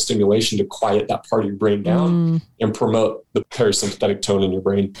electrical stimulation to quiet that part of your brain down and promote the parasympathetic tone in your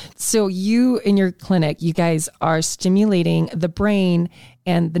brain. So you, in your clinic, you guys are stimulating the brain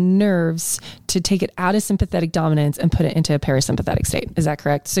and the nerves to take it out of sympathetic dominance and put it into a parasympathetic state. Is that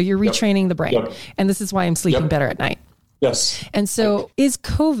correct? So you're retraining the brain. And this is why I'm sleeping better at night. Yes. And so is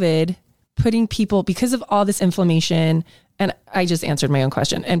COVID putting people, because of all this inflammation, and I just answered my own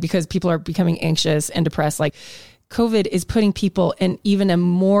question, and because people are becoming anxious and depressed, like COVID is putting people in even a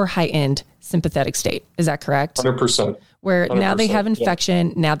more high-end sympathetic state. Is that correct? 100%. Where now they have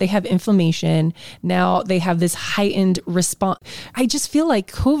infection, now they have inflammation, now they have this heightened response. I just feel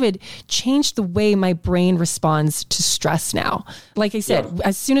like COVID changed the way my brain responds to stress now. Like I said,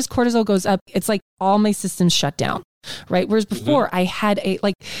 as soon as cortisol goes up, it's like all my systems shut down. Right. Whereas before I had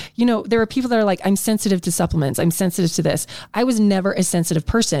there are people that are like, I'm sensitive to supplements. I'm sensitive to this. I was never a sensitive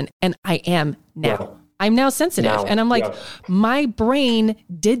person, and I am now. I'm now sensitive. And I'm like, my brain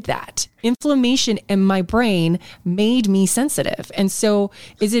did that. Inflammation in my brain made me sensitive. And so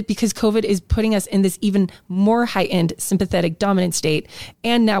is it because COVID is putting us in this even more heightened sympathetic dominant state?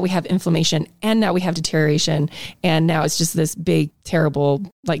 And now we have inflammation, and now we have deterioration. And now it's just this big, terrible,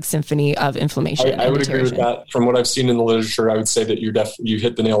 like symphony of inflammation. I would agree with that. From what I've seen in the literature, I would say that you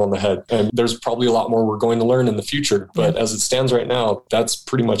hit the nail on the head. And there's probably a lot more we're going to learn in the future. But as it stands right now, that's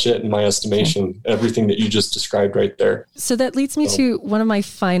pretty much it in my estimation. Everything that you just described right there. So that leads me to one of my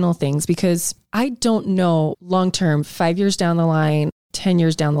final things, because I don't know long-term, 5 years down the line, 10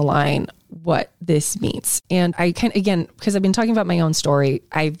 years down the line, what this means. And I can, again, because I've been talking about my own story,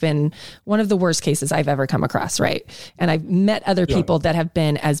 I've been one of the worst cases I've ever come across, right? And I've met other people that have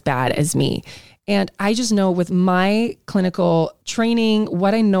been as bad as me. And I just know with my clinical training,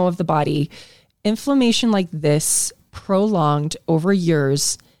 what I know of the body, inflammation like this prolonged over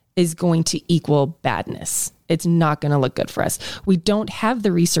years is going to equal badness. It's not going to look good for us. We don't have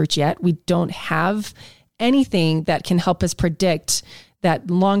the research yet. We don't have anything that can help us predict that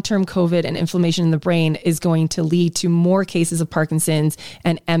long-term COVID and inflammation in the brain is going to lead to more cases of Parkinson's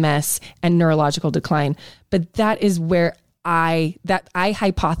and MS and neurological decline. But that is where I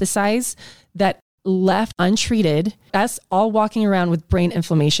hypothesize that left untreated, us all walking around with brain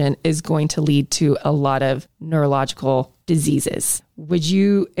inflammation is going to lead to a lot of neurological diseases. Would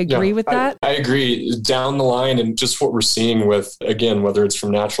you agree with that? I agree. Down the line, and just what we're seeing with, again, whether it's from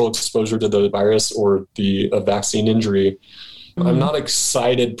natural exposure to the virus or the vaccine injury, I'm not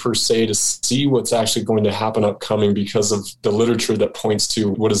excited per se to see what's actually going to happen upcoming because of the literature that points to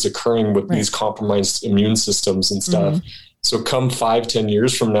what is occurring with these compromised immune systems and stuff. So come 5-10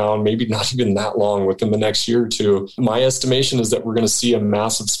 years from now, and maybe not even that long, within the next year or two, my estimation is that we're going to see a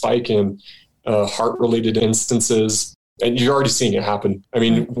massive spike in heart-related instances. And you're already seeing it happen. I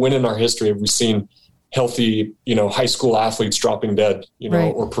mean, when in our history have we seen healthy, high school athletes dropping dead,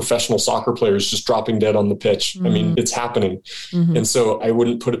 or professional soccer players just dropping dead on the pitch? I mean, it's happening. And so I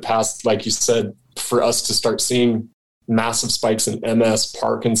wouldn't put it past, like you said, for us to start seeing massive spikes in MS,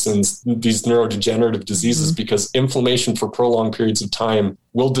 Parkinson's, these neurodegenerative diseases, because inflammation for prolonged periods of time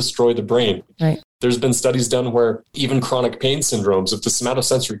will destroy the brain. Right. There's been studies done where even chronic pain syndromes, if the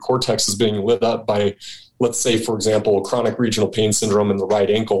somatosensory cortex is being lit up by, let's say, for example, chronic regional pain syndrome in the right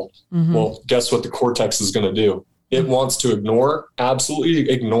ankle, well, guess what the cortex is going to do? It wants to absolutely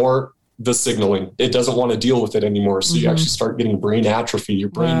ignore the signaling. It doesn't want to deal with it anymore. So you actually start getting brain atrophy. Your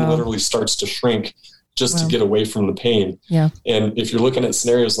brain literally starts to shrink just to get away from the pain. Yeah. And if you're looking at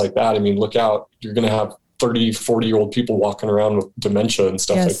scenarios like that, I mean, look out, you're going to have 30, 40-year-old people walking around with dementia and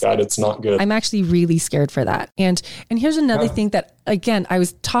stuff like that. It's not good. I'm actually really scared for that. And here's another thing that, again, I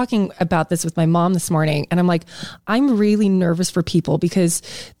was talking about this with my mom this morning, and I'm like, I'm really nervous for people because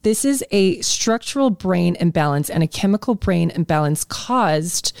this is a structural brain imbalance and a chemical brain imbalance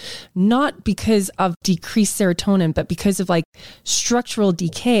caused not because of decreased serotonin, but because of like structural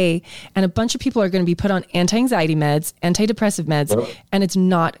decay. And a bunch of people are going to be put on anti-anxiety meds, antidepressive meds, and it's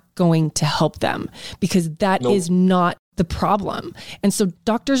not going to help them because that is not the problem. And so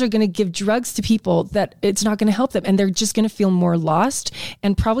doctors are going to give drugs to people that it's not going to help them. And they're just going to feel more lost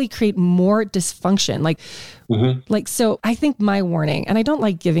and probably create more dysfunction. So I think my warning, and I don't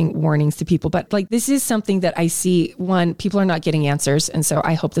like giving warnings to people, but like, this is something that I see. One, people are not getting answers. And so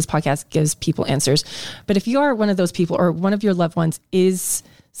I hope this podcast gives people answers. But if you are one of those people or one of your loved ones is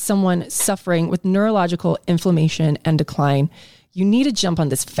someone suffering with neurological inflammation and decline, you need to jump on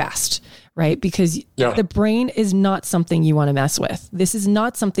this fast, right? Because the brain is not something you want to mess with. This is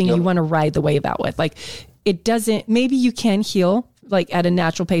not something you want to ride the wave out with. Like it doesn't, maybe you can heal like at a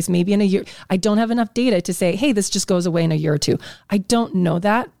natural pace, maybe in a year. I don't have enough data to say, hey, this just goes away in a year or two. I don't know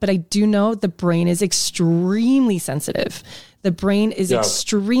that, but I do know the brain is extremely sensitive. The brain is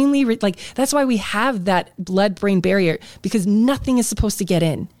extremely, that's why we have that blood-brain barrier, because nothing is supposed to get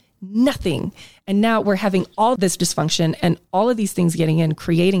in. Nothing. And now we're having all this dysfunction and all of these things getting in,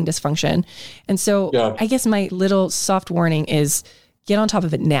 creating dysfunction. And so I guess my little soft warning is get on top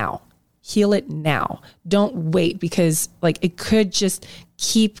of it now. Heal it now. Don't wait, because like it could just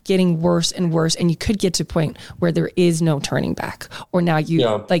keep getting worse and worse. And you could get to a point where there is no turning back, or now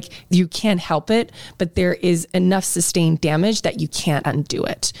you can't help it, but there is enough sustained damage that you can't undo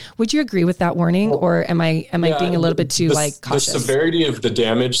it. Would you agree with that warning? Or am I being a little bit too cautious? The severity of the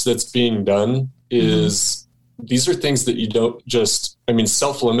damage that's being done is, these are things that you don't just,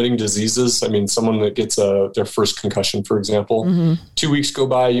 self-limiting diseases. Someone that gets their first concussion, for example, 2 weeks go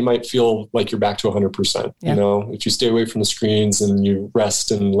by, you might feel like you're back to 100%. If you stay away from the screens and you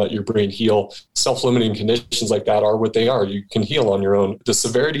rest and let your brain heal, self-limiting conditions like that are what they are. You can heal on your own. The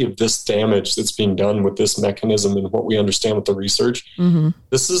severity of this damage that's being done with this mechanism and what we understand with the research,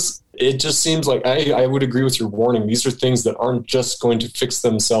 it just seems like I would agree with your warning. These are things that aren't just going to fix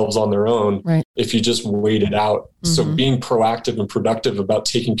themselves on their own if you just wait it out. So being proactive and productive about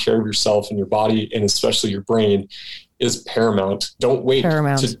taking care of yourself and your body, and especially your brain, is paramount. Don't wait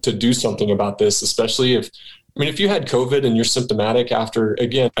to do something about this, especially if you had COVID and you're symptomatic after,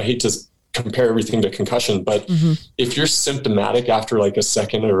 again, I hate to compare everything to concussion, but if you're symptomatic after like a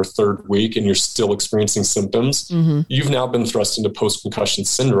second or a third week and you're still experiencing symptoms, you've now been thrust into post-concussion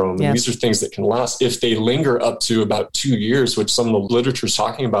syndrome. And these are things that can last. If they linger up to about 2 years, which some of the literature is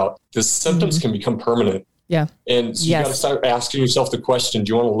talking about, the symptoms can become permanent. Yeah. And so you got to start asking yourself the question,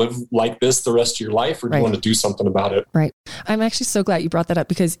 do you want to live like this the rest of your life, or do you want to do something about it? Right. I'm actually so glad you brought that up,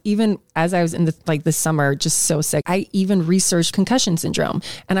 because even as I was in the summer, just so sick, I even researched concussion syndrome.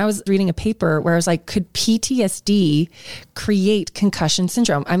 And I was reading a paper where I was like, could PTSD create concussion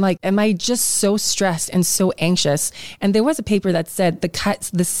syndrome? I'm like, am I just so stressed and so anxious? And there was a paper that said the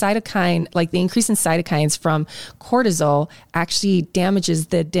cytokine, like the increase in cytokines from cortisol, actually damages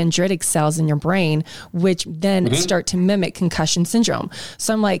the dendritic cells in your brain, which then start to mimic concussion syndrome.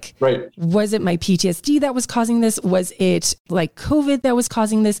 So I'm like, was it my PTSD that was causing this? Was it like COVID that was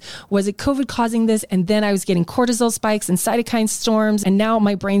causing this? Was it COVID causing this? And then I was getting cortisol spikes and cytokine storms. And now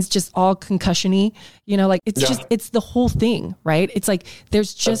my brain's just all concussion-y, it's the whole thing, right? It's like,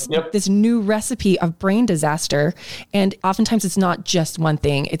 there's just this new recipe of brain disaster. And oftentimes it's not just one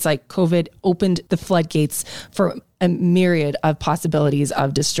thing. It's like COVID opened the floodgates for a myriad of possibilities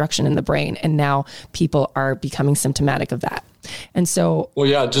of destruction in the brain. And now people are becoming symptomatic of that. And so, well,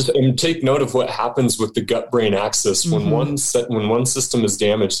 yeah, just and take note of what happens with the gut-brain axis. When one system is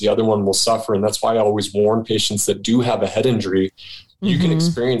damaged, the other one will suffer. And that's why I always warn patients that do have a head injury. You can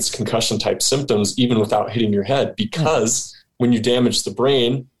experience concussion type symptoms even without hitting your head, because when you damage the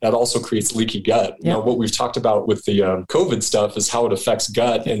brain, that also creates leaky gut. Now, what we've talked about with the COVID stuff is how it affects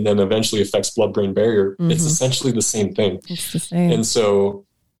gut and then eventually affects blood-brain barrier. It's essentially the same thing. It's the same. And so,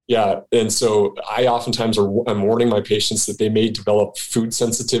 and so I oftentimes I'm warning my patients that they may develop food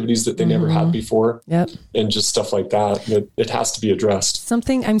sensitivities that they never had before. And just stuff like that. It has to be addressed.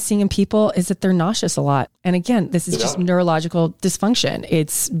 Something I'm seeing in people is that they're nauseous a lot. And again, this is just neurological dysfunction.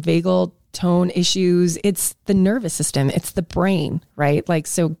 It's vagal tone issues. It's the nervous system. It's the brain, right? Like,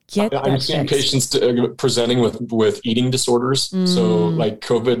 so I'm seeing patients presenting with eating disorders. So like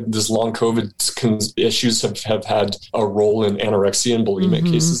this long COVID issues have had a role in anorexia and bulimic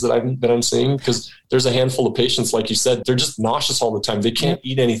cases that I'm seeing, because there's a handful of patients, like you said, they're just nauseous all the time. They can't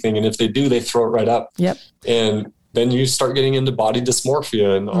eat anything. And if they do, they throw it right up. And then you start getting into body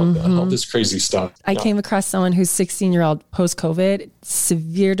dysmorphia and all this crazy stuff. I came across someone who's 16-year-old post-COVID,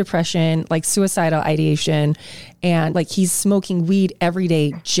 severe depression, like suicidal ideation, and like he's smoking weed every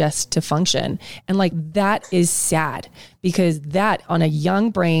day just to function. And like, that is sad, because that on a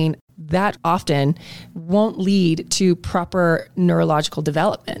young brain, that often won't lead to proper neurological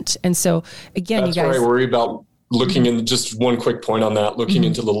development. And so again, that's you guys, where I worry about looking in, just one quick point on that, looking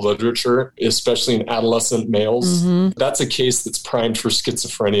into the literature, especially in adolescent males, that's a case that's primed for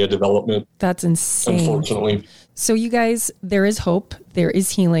schizophrenia development. That's insane. Unfortunately. So you guys, there is hope. There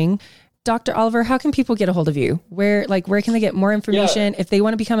is healing. Dr. Oliver, how can people get a hold of you? Where can they get more information? If they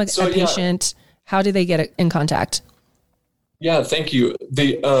want to become a patient, how do they get in contact? Yeah, thank you.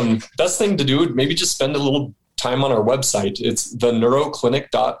 The best thing to do would maybe just spend a little time on our website. It's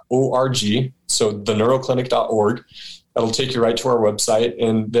theneuroclinic.org. So theneuroclinic.org. That'll take you right to our website.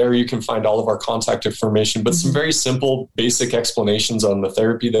 And there you can find all of our contact information, but some very simple, basic explanations on the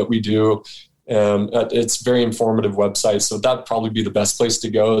therapy that we do. It's a very informative website. So that'd probably be the best place to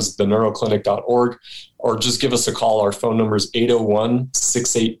go, is theneuroclinic.org, or just give us a call. Our phone number is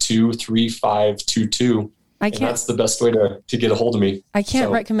 801-682-3522. And that's the best way to get a hold of me. I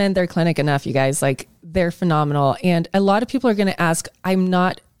can't recommend their clinic enough, you guys. Like, they're phenomenal. And a lot of people are going to ask, I'm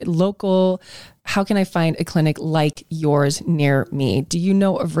not local. How can I find a clinic like yours near me? Do you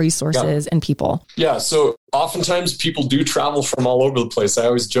know of resources and people? Yeah. So oftentimes people do travel from all over the place. I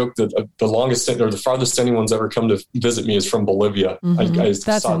always joke that the longest or the farthest anyone's ever come to visit me is from Bolivia. I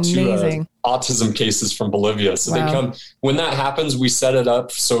saw amazing. 2 autism cases from Bolivia. So they come, when that happens, we set it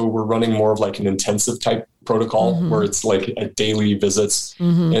up. So we're running more of like an intensive type protocol where it's like a daily visits.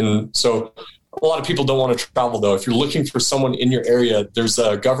 And so a lot of people don't want to travel, though. If you're looking for someone in your area, there's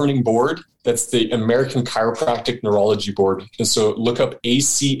a governing board. That's the American Chiropractic Neurology Board. And so look up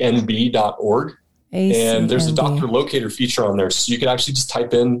acnb.org. And there's a doctor locator feature on there. So you can actually just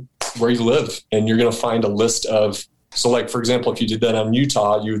type in where you live, and you're going to find a list of, so like, for example, if you did that on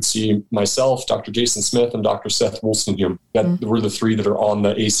Utah, you would see myself, Dr. Jason Smith, and Dr. Seth Wolstenhume. We're the 3 that are on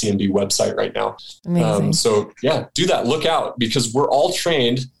the ACNB website right now. Amazing. So yeah, do that. Look out, because we're all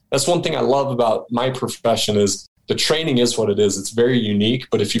trained. That's one thing I love about my profession, is the training is what it is. It's very unique.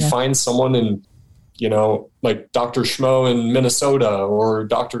 But if you find someone in, like Dr. Schmo in Minnesota or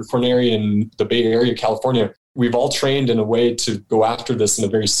Dr. Corneri in the Bay Area, California, we've all trained in a way to go after this in a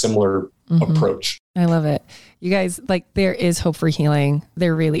very similar approach. I love it. You guys, like, there is hope for healing.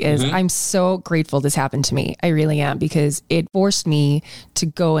 There really is. I'm so grateful this happened to me. I really am, because it forced me to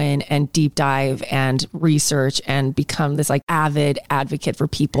go in and deep dive and research and become this like avid advocate for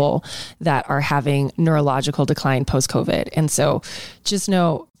people that are having neurological decline post-COVID. And so just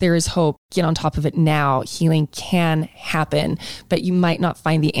know there is hope. Get on top of it now. Healing can happen, but you might not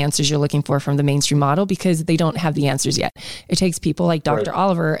find the answers you're looking for from the mainstream model, because they don't have the answers yet. It takes people like Dr.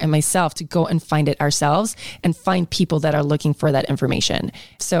 Oliver and myself to go and find it ourselves and find people that are looking for that information.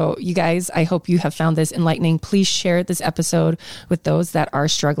 So you guys, I hope you have found this enlightening. Please share this episode with those that are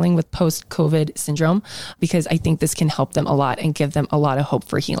struggling with post-COVID syndrome, because I think this can help them a lot and give them a lot of hope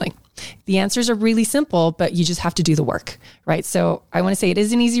for healing. The answers are really simple, but you just have to do the work, right? So I want to say it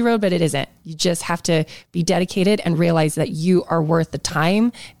is an easy road, but it isn't. You just have to be dedicated and realize that you are worth the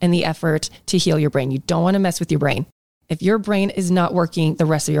time and the effort to heal your brain. You don't want to mess with your brain. If your brain is not working, the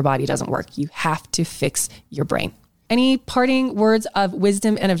rest of your body doesn't work. You have to fix your brain. Any parting words of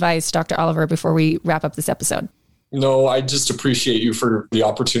wisdom and advice, Dr. Oliver, before we wrap up this episode? No, I just appreciate you for the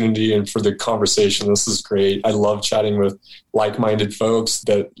opportunity and for the conversation. This is great. I love chatting with like-minded folks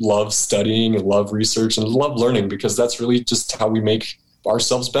that love studying and love research and love learning, because that's really just how we make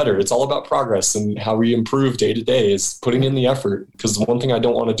ourselves better. It's all about progress, and how we improve day to day is putting in the effort. Because the one thing I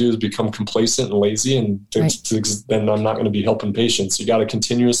don't want to do is become complacent and lazy, and then I'm not going to be helping patients. You got to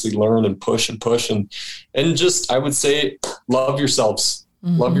continuously learn and push and just, I would say, love yourselves,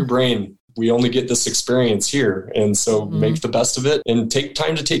 love your brain. We only get this experience here. And so make the best of it and take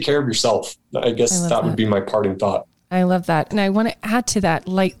time to take care of yourself. I guess that would be my parting thought. I love that. And I want to add to that,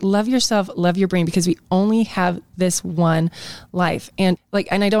 like, love yourself, love your brain, because we only have this one life. And I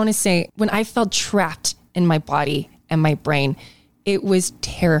don't want to say, when I felt trapped in my body and my brain, it was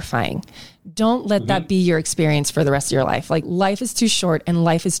terrifying. Don't let that be your experience for the rest of your life. Like, life is too short and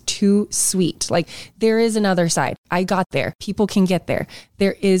life is too sweet. Like, there is another side. I got there. People can get there.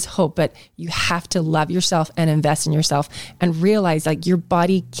 There is hope, but you have to love yourself and invest in yourself and realize, like, your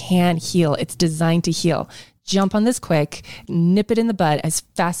body can heal. It's designed to heal. Jump on this quick, nip it in the bud as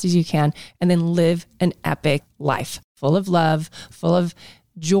fast as you can, and then live an epic life full of love, full of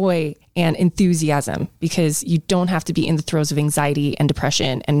joy and enthusiasm, because you don't have to be in the throes of anxiety and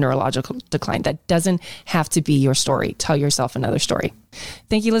depression and neurological decline. That doesn't have to be your story. Tell yourself another story.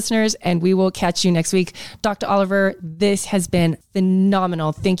 Thank you, listeners, and we will catch you next week. Dr. Oliver, this has been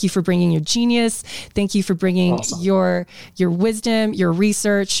phenomenal. Thank you for bringing your genius. Thank you for bringing your wisdom, your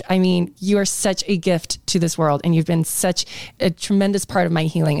research. I mean, you are such a gift to this world, and you've been such a tremendous part of my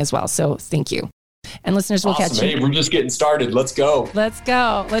healing as well. So thank you. And listeners, we'll catch you. Hey, we're just getting started. Let's go. Let's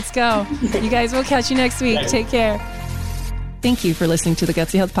go. You guys, will catch you next week. Take care. Thank you for listening to the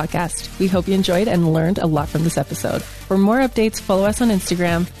Gutsy Health Podcast. We hope you enjoyed and learned a lot from this episode. For more updates, follow us on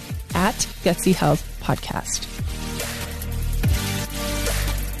Instagram @Gutsy Health Podcast.